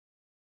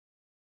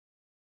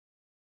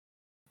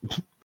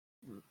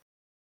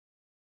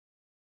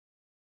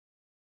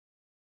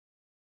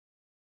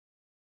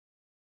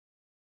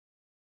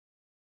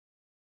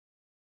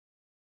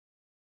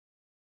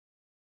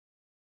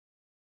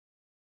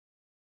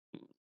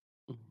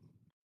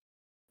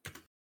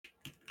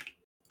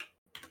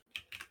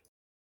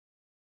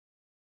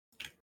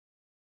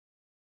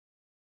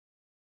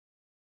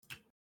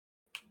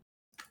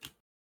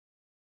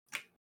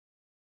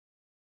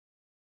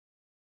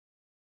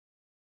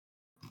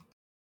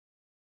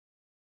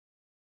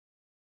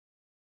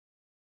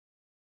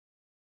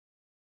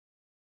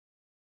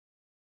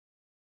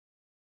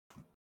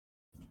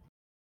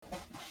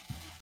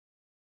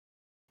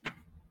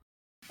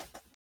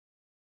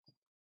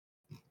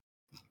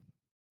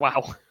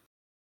 Wow.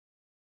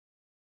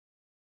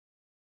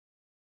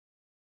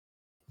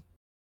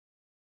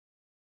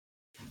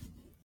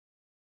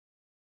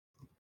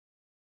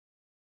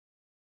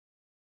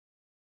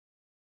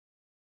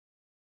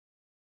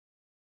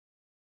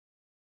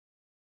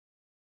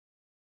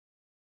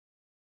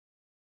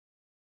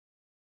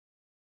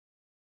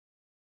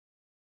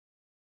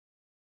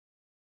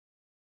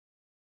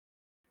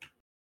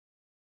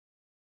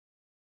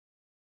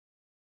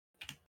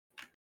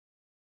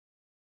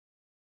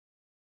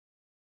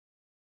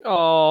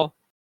 Oh,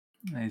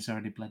 He's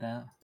already bled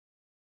out.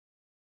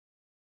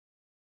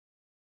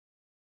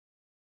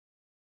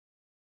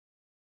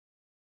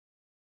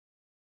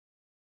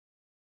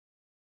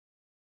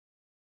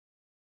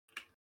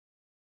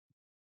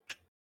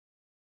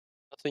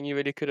 Nothing you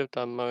really could have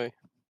done, Mo.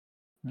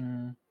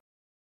 Mm.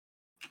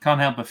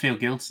 Can't help but feel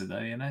guilty, though,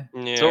 you know?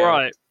 it's Yeah.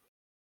 alright.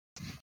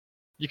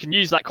 You can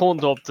use that corn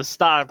dog to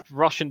stab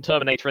Russian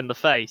Terminator in the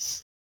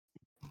face.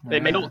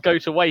 It may Yeah. not go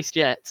to waste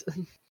yet.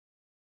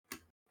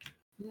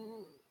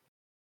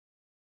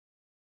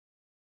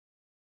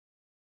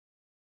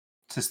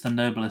 Just the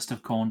noblest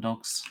of corn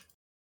dogs.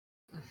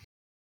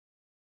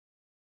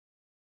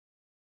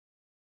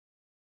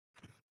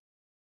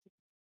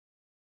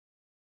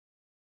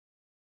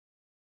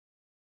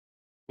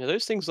 Yeah,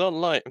 those things aren't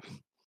light.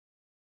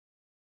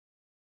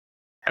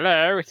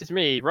 Hello, it is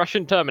me,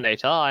 Russian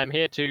Terminator. I'm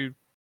here to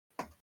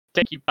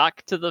take you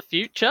back to the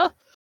future.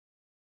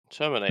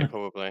 Terminate,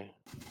 probably.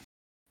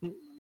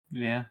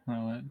 Yeah,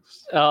 that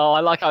works. Oh, I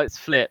like how it's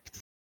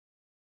flipped.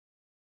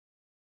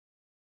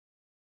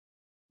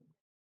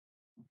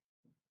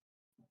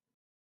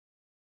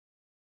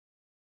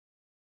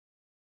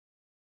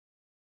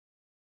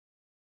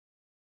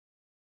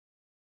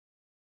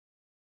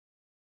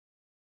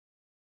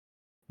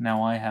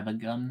 Now I have a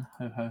gun.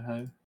 Ho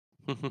ho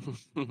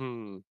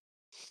ho.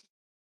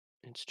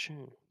 It's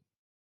true.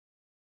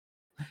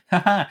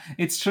 Haha,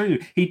 it's true.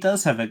 He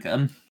does have a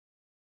gun.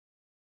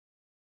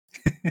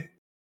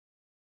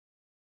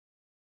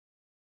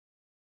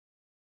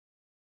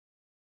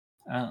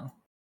 Oh.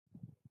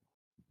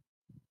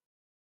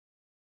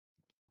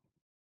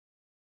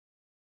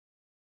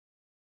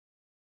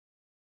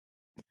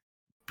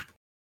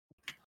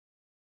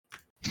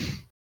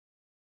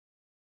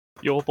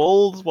 Your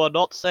balls were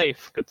not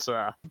safe, good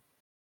sir.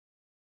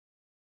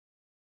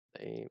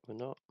 They were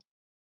not.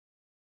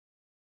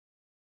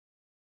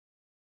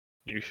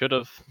 You should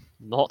have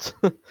not.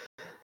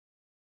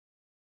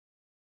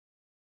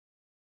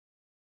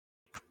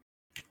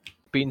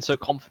 been so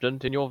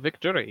confident in your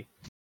victory,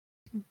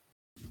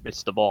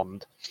 Mr.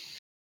 Bond.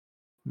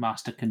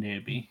 Master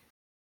Kenobi.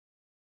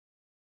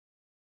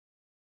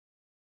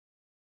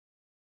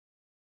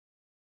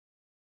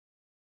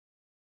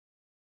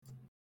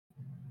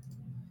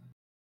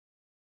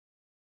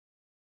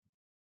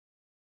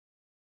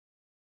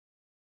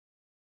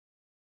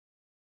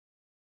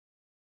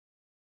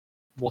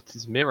 What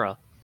is mirror?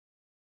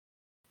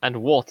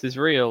 And what is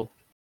real?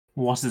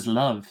 What is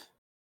love?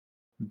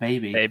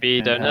 Baby.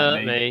 Baby, don't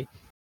hurt me.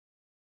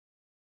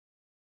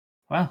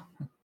 Well.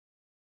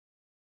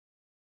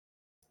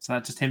 Is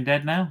that just him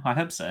dead now? I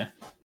hope so.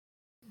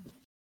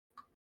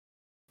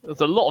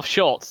 There's a lot of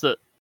shots that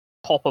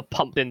Popper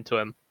pumped into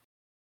him.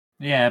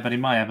 Yeah, but he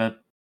might have a.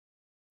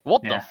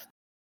 What Yeah.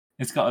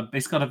 It's got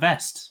a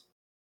vest.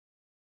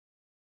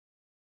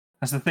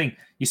 That's the thing.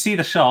 You see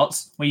the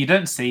shots. What you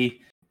don't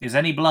see is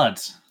any blood.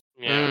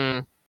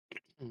 Yeah.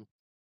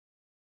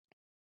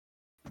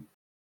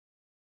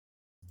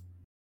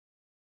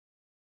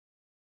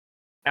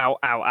 Ow,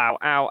 ow, ow,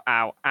 ow,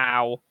 ow,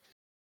 ow.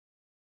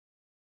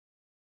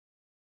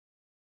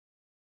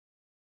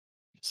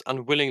 Just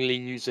unwillingly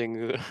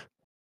using the...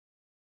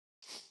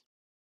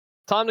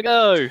 Time to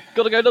go!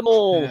 Gotta go to the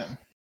mall! Yeah.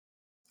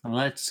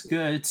 Let's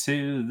go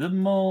to the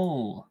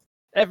mall.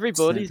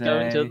 Everybody's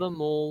going to Today. the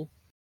mall.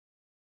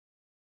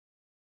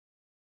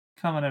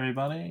 Come on,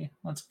 everybody.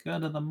 Let's go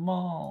to the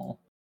mall.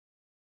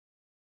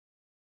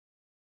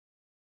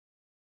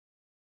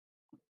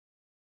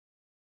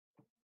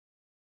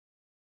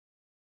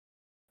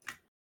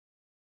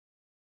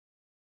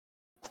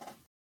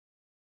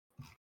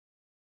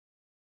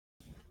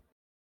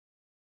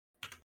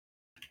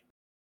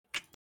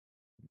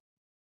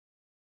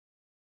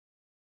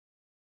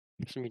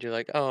 Some you're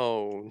like,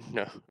 oh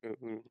no,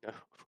 no.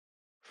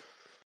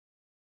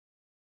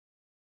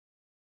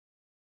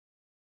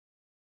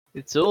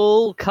 It's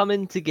all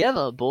coming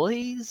together,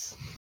 boys.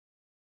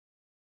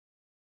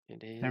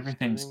 It is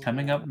Everything's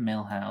coming up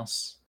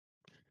Millhouse.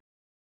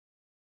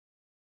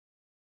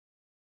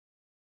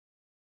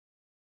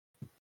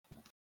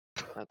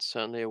 That's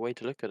certainly a way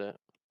to look at it.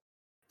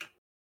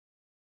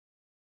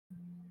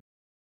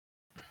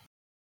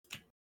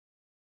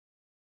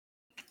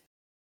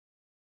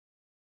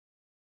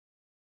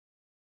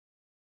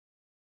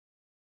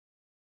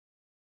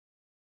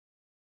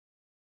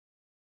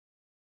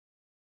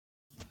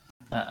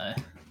 Uh-oh.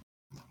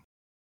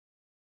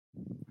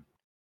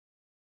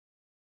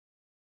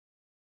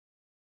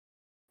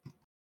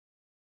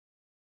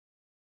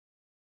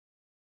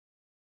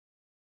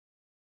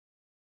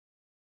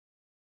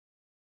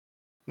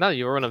 Now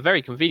you're in a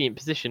very convenient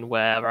position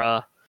where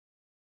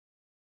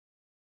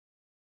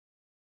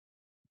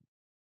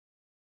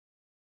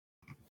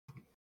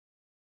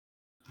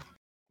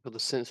Well, the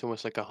synth's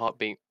almost like a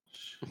heartbeat.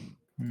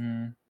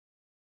 Hmm.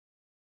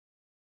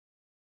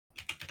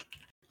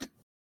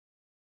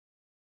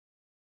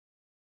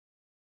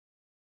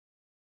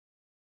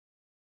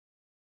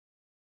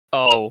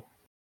 oh.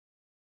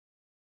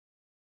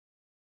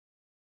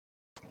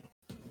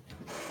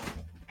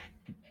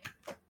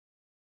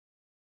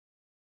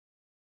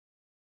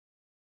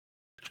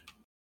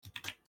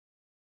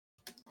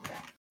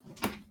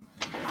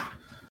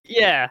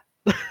 Yeah.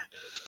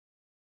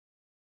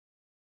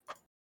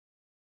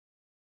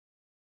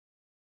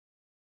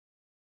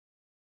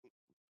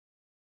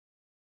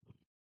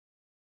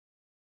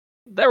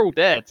 They're all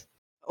dead.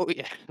 Oh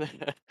yeah,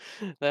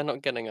 they're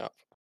not getting up.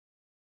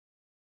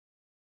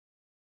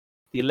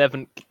 The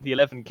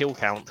 11 kill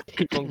count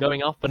keeps on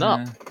going up and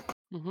up.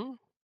 Mm-hmm.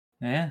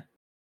 Yeah.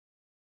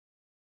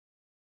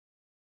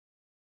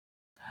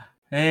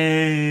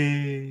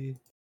 Hey.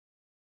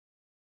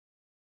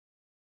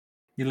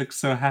 You look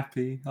so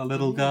happy, a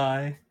little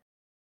guy.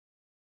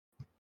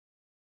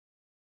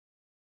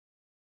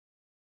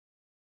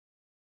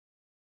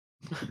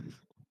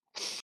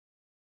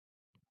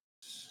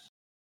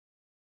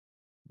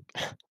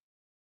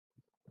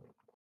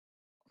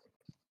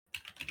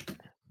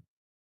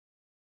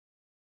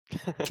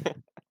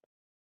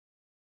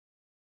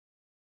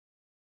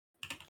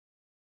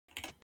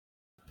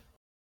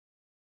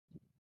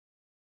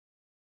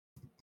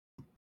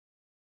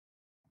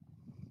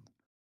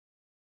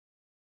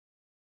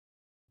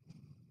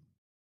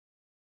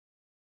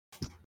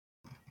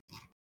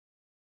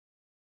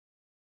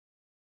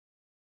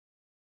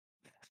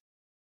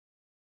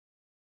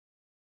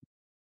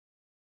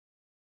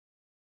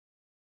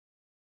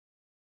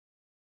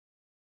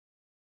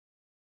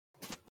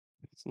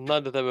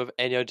 Neither of them have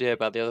any idea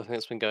about the other thing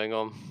that's been going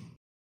on.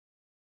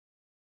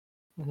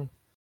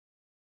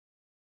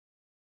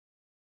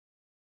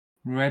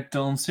 Red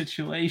Dawn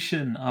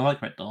situation. I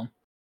like Red Dawn.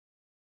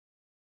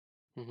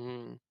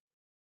 Hmm.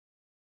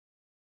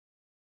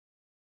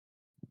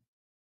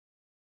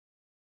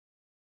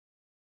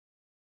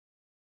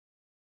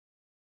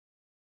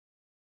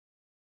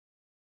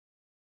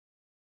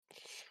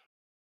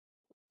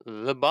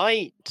 The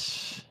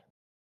bite.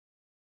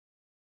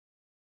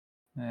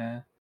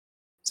 Yeah.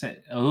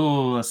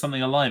 Oh, there's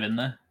something alive in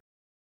there.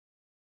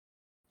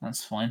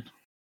 That's fine.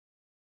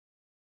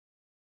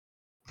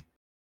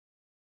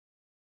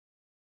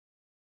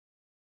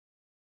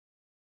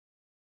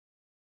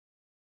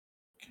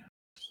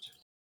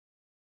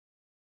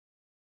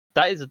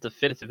 That is a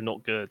definitive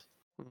not good.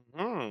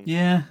 Hmm.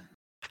 Yeah.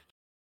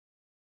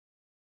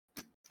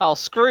 Oh,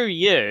 screw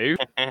you!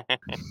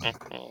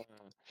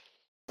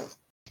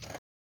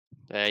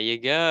 There you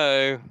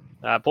go.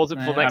 Pause it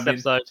before Yeah, next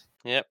episode,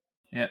 Yep.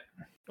 Yep.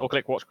 or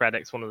click watch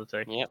credits, one of the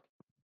two. Yep.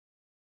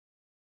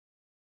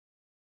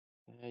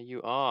 There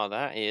you are.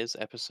 That is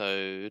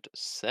episode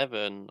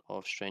 7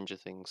 of Stranger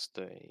Things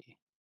 3.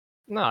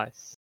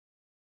 Nice.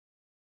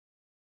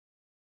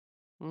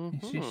 Yes,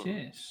 yes, Mm-hmm.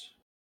 yes.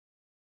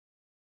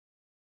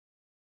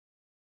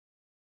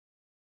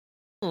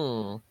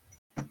 Hmm.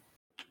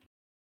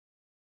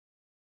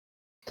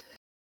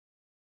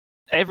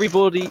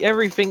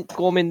 Everything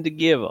coming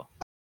together.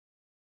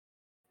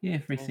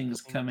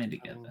 Everything's coming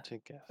together.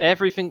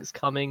 Everything's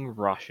coming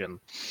Russian.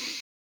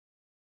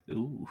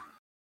 Ooh.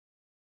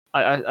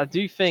 I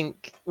do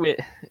think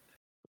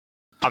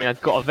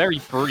I've got a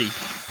very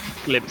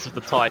brief glimpse of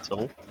the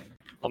title.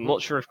 I'm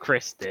not sure if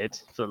Chris did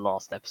for the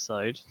last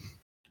episode.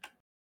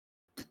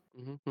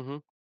 Mm-hmm.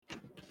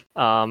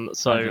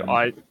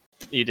 So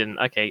you didn't.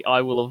 Okay,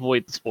 I will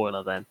avoid the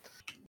spoiler then.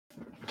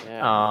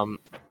 Yeah.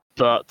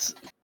 But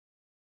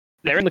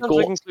they're in the Come to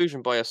a court.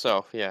 conclusion by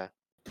yourself, yeah.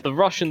 The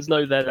Russians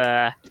know they're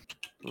there.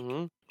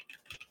 Mm-hmm.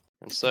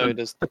 And so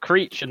does The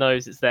creature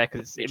knows it's there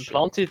because it's Creature.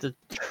 implanted a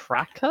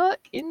tracker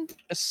in.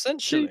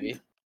 essentially,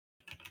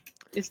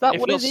 Is that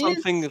if what not it is?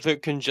 something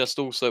that can just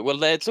also,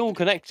 well, it's all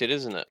connected,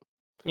 isn't it?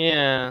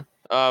 Yeah.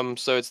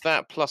 So it's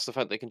that plus the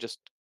fact they can just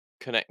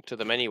connect to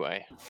them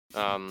anyway.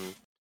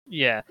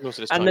 Yeah. And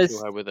also just And try and there's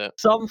kill her with it.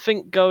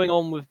 something going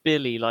on with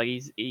Billy. Like,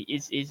 is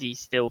he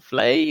still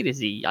flayed? Is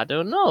he? I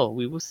don't know.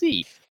 We will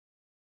see.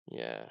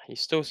 Yeah, he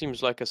still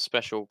seems like a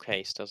special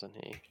case, doesn't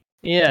he?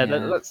 Yeah,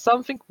 Yeah. That's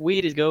something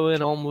weird is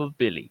going on with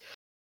Billy.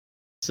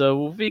 So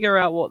we'll figure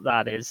out what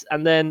that is,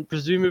 and then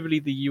presumably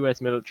the U.S.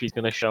 military is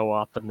going to show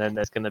up, and then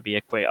there's going to be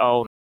a quick,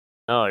 oh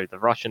no, the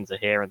Russians are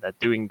here and they're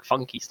doing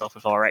funky stuff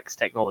with our X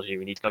technology.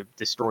 We need to go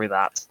destroy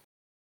that.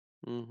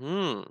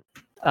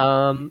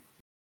 Mm-hmm.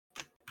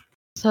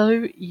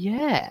 So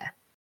yeah,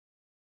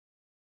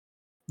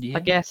 Yeah. I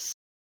guess.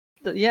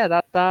 Yeah,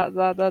 that's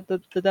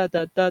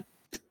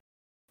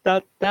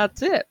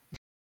it.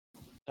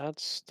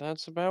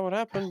 That's about what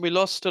happened. We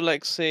lost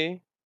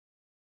Alexei.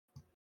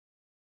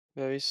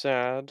 Very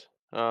sad.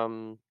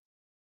 You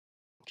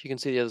can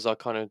see the others are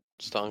kind of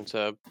starting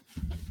to,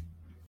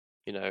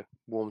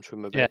 warm to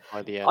him a Yeah. bit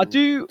by the I end.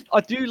 do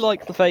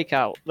like the fake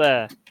out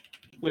there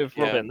with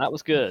Yeah. Robin. That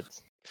was good.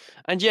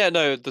 And yeah,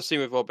 no, the scene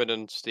with Robin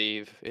and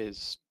Steve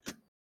is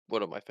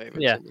one of my favorites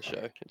Yeah. in the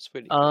show. It's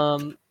really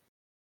good.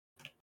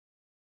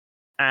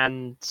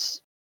 And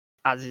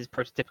as is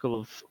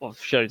prototypical of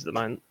shows at the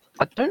moment,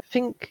 I don't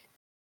think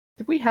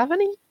did we have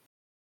any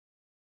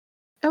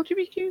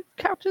LGBTQ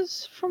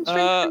characters from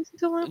Stranger Things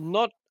until now?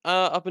 Not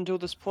up until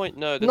this point.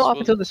 No, this Not up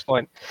was, until this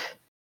point.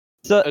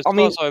 So as far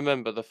as I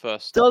remember, the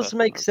first does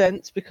make one.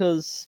 sense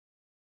because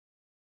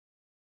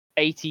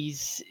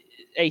 80s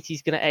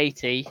gonna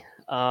 80.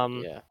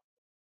 Yeah.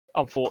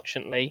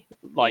 Unfortunately,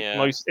 like Yeah.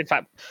 most, in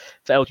fact,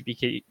 for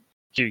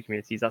LGBTQ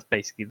communities, that's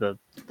basically the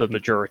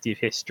majority of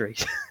history.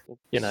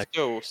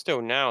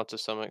 Still now to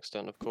some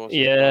extent, of course.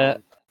 Yeah,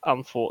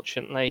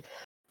 unfortunately.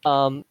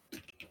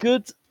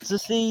 Good to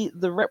see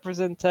the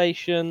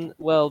representation.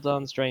 Well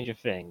done, Stranger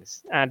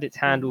Things, and it's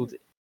handled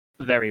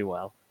very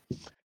well.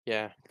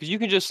 Yeah, because you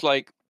can just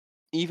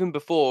even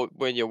before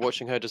when you're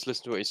watching her, just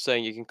listen to what he's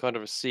saying. You can kind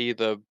of see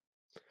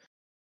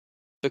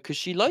because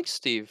she likes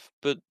Steve,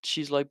 but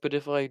she's like, but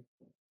if I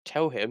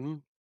tell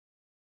him,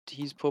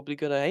 he's probably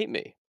gonna hate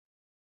me.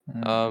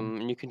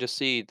 And you can just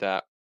see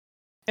that.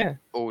 Yeah.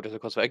 All just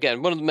across.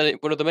 Again, one of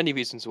the many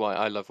reasons why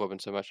I love Robin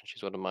so much, and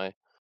she's one of my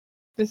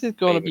This is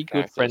going to favorite be good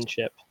characters.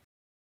 friendship.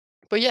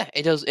 But yeah,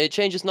 it does. It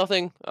changes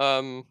nothing.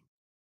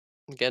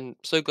 Again,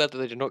 so glad that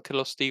they did not kill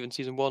off Steve in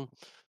season 1.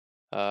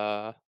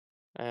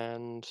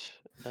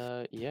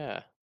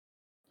 Yeah,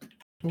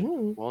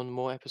 one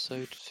more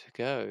episode to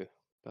go.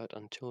 But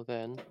until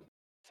then,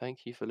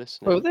 thank you for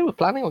listening. Well, they were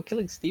planning on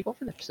killing Steve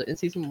off in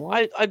season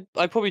 1.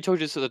 I probably told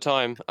you this at the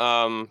time.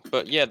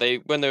 But yeah,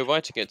 when they were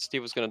writing it,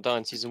 Steve was going to die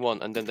in season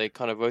 1, and then they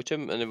kind of wrote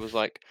him, and it was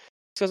like,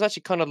 this guy's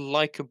actually kind of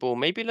likable.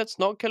 Maybe let's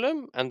not kill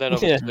him. And then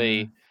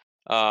obviously,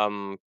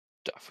 I've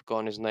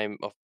forgotten his name.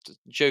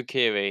 Joe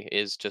Keery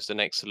is just an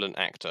excellent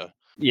actor.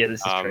 Yeah,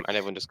 this is true. And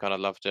everyone just kind of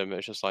loved him. It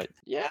was just like,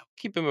 yeah,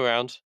 keep him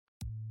around.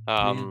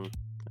 And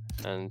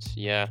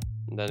yeah,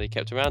 and then they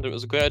kept him around. It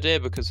was a great idea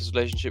because his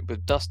relationship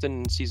with Dustin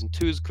in season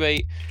 2 is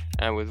great,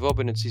 and with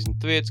Robin in season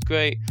 3 it's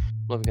great.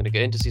 I'm not even going to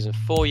get into season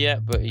 4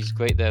 yet, but he's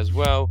great there as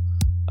well.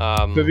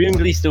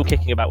 Presumably still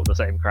kicking about with the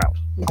same crowd.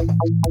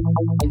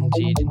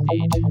 Indeed,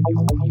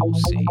 you'll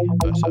see.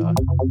 But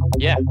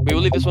yeah, we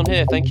will leave this one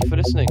here. Thank you for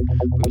listening.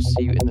 We will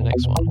see you in the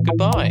next one.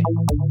 Goodbye.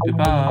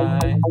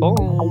 Goodbye.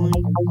 Bye.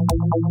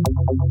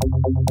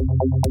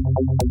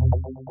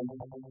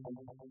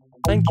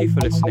 Thank you for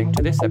listening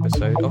to this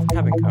episode of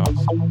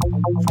Cabincast.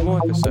 For more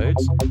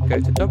episodes, go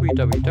to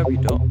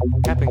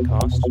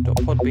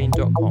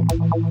www.cabincast.podbean.com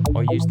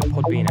or use the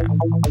Podbean app.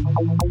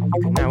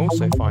 You can now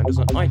also find us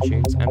on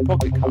iTunes and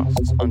Pocket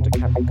Casts under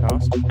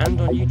Cabincast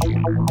and on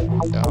YouTube.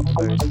 The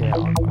uploads here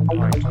are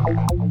right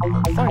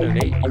behind.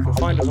 Finally, you can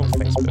find us on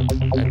Facebook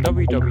at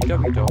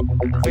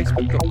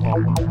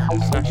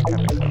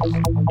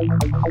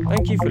www.facebook.com/Cabincast.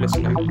 Thank you for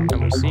listening,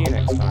 and we'll see you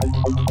next time.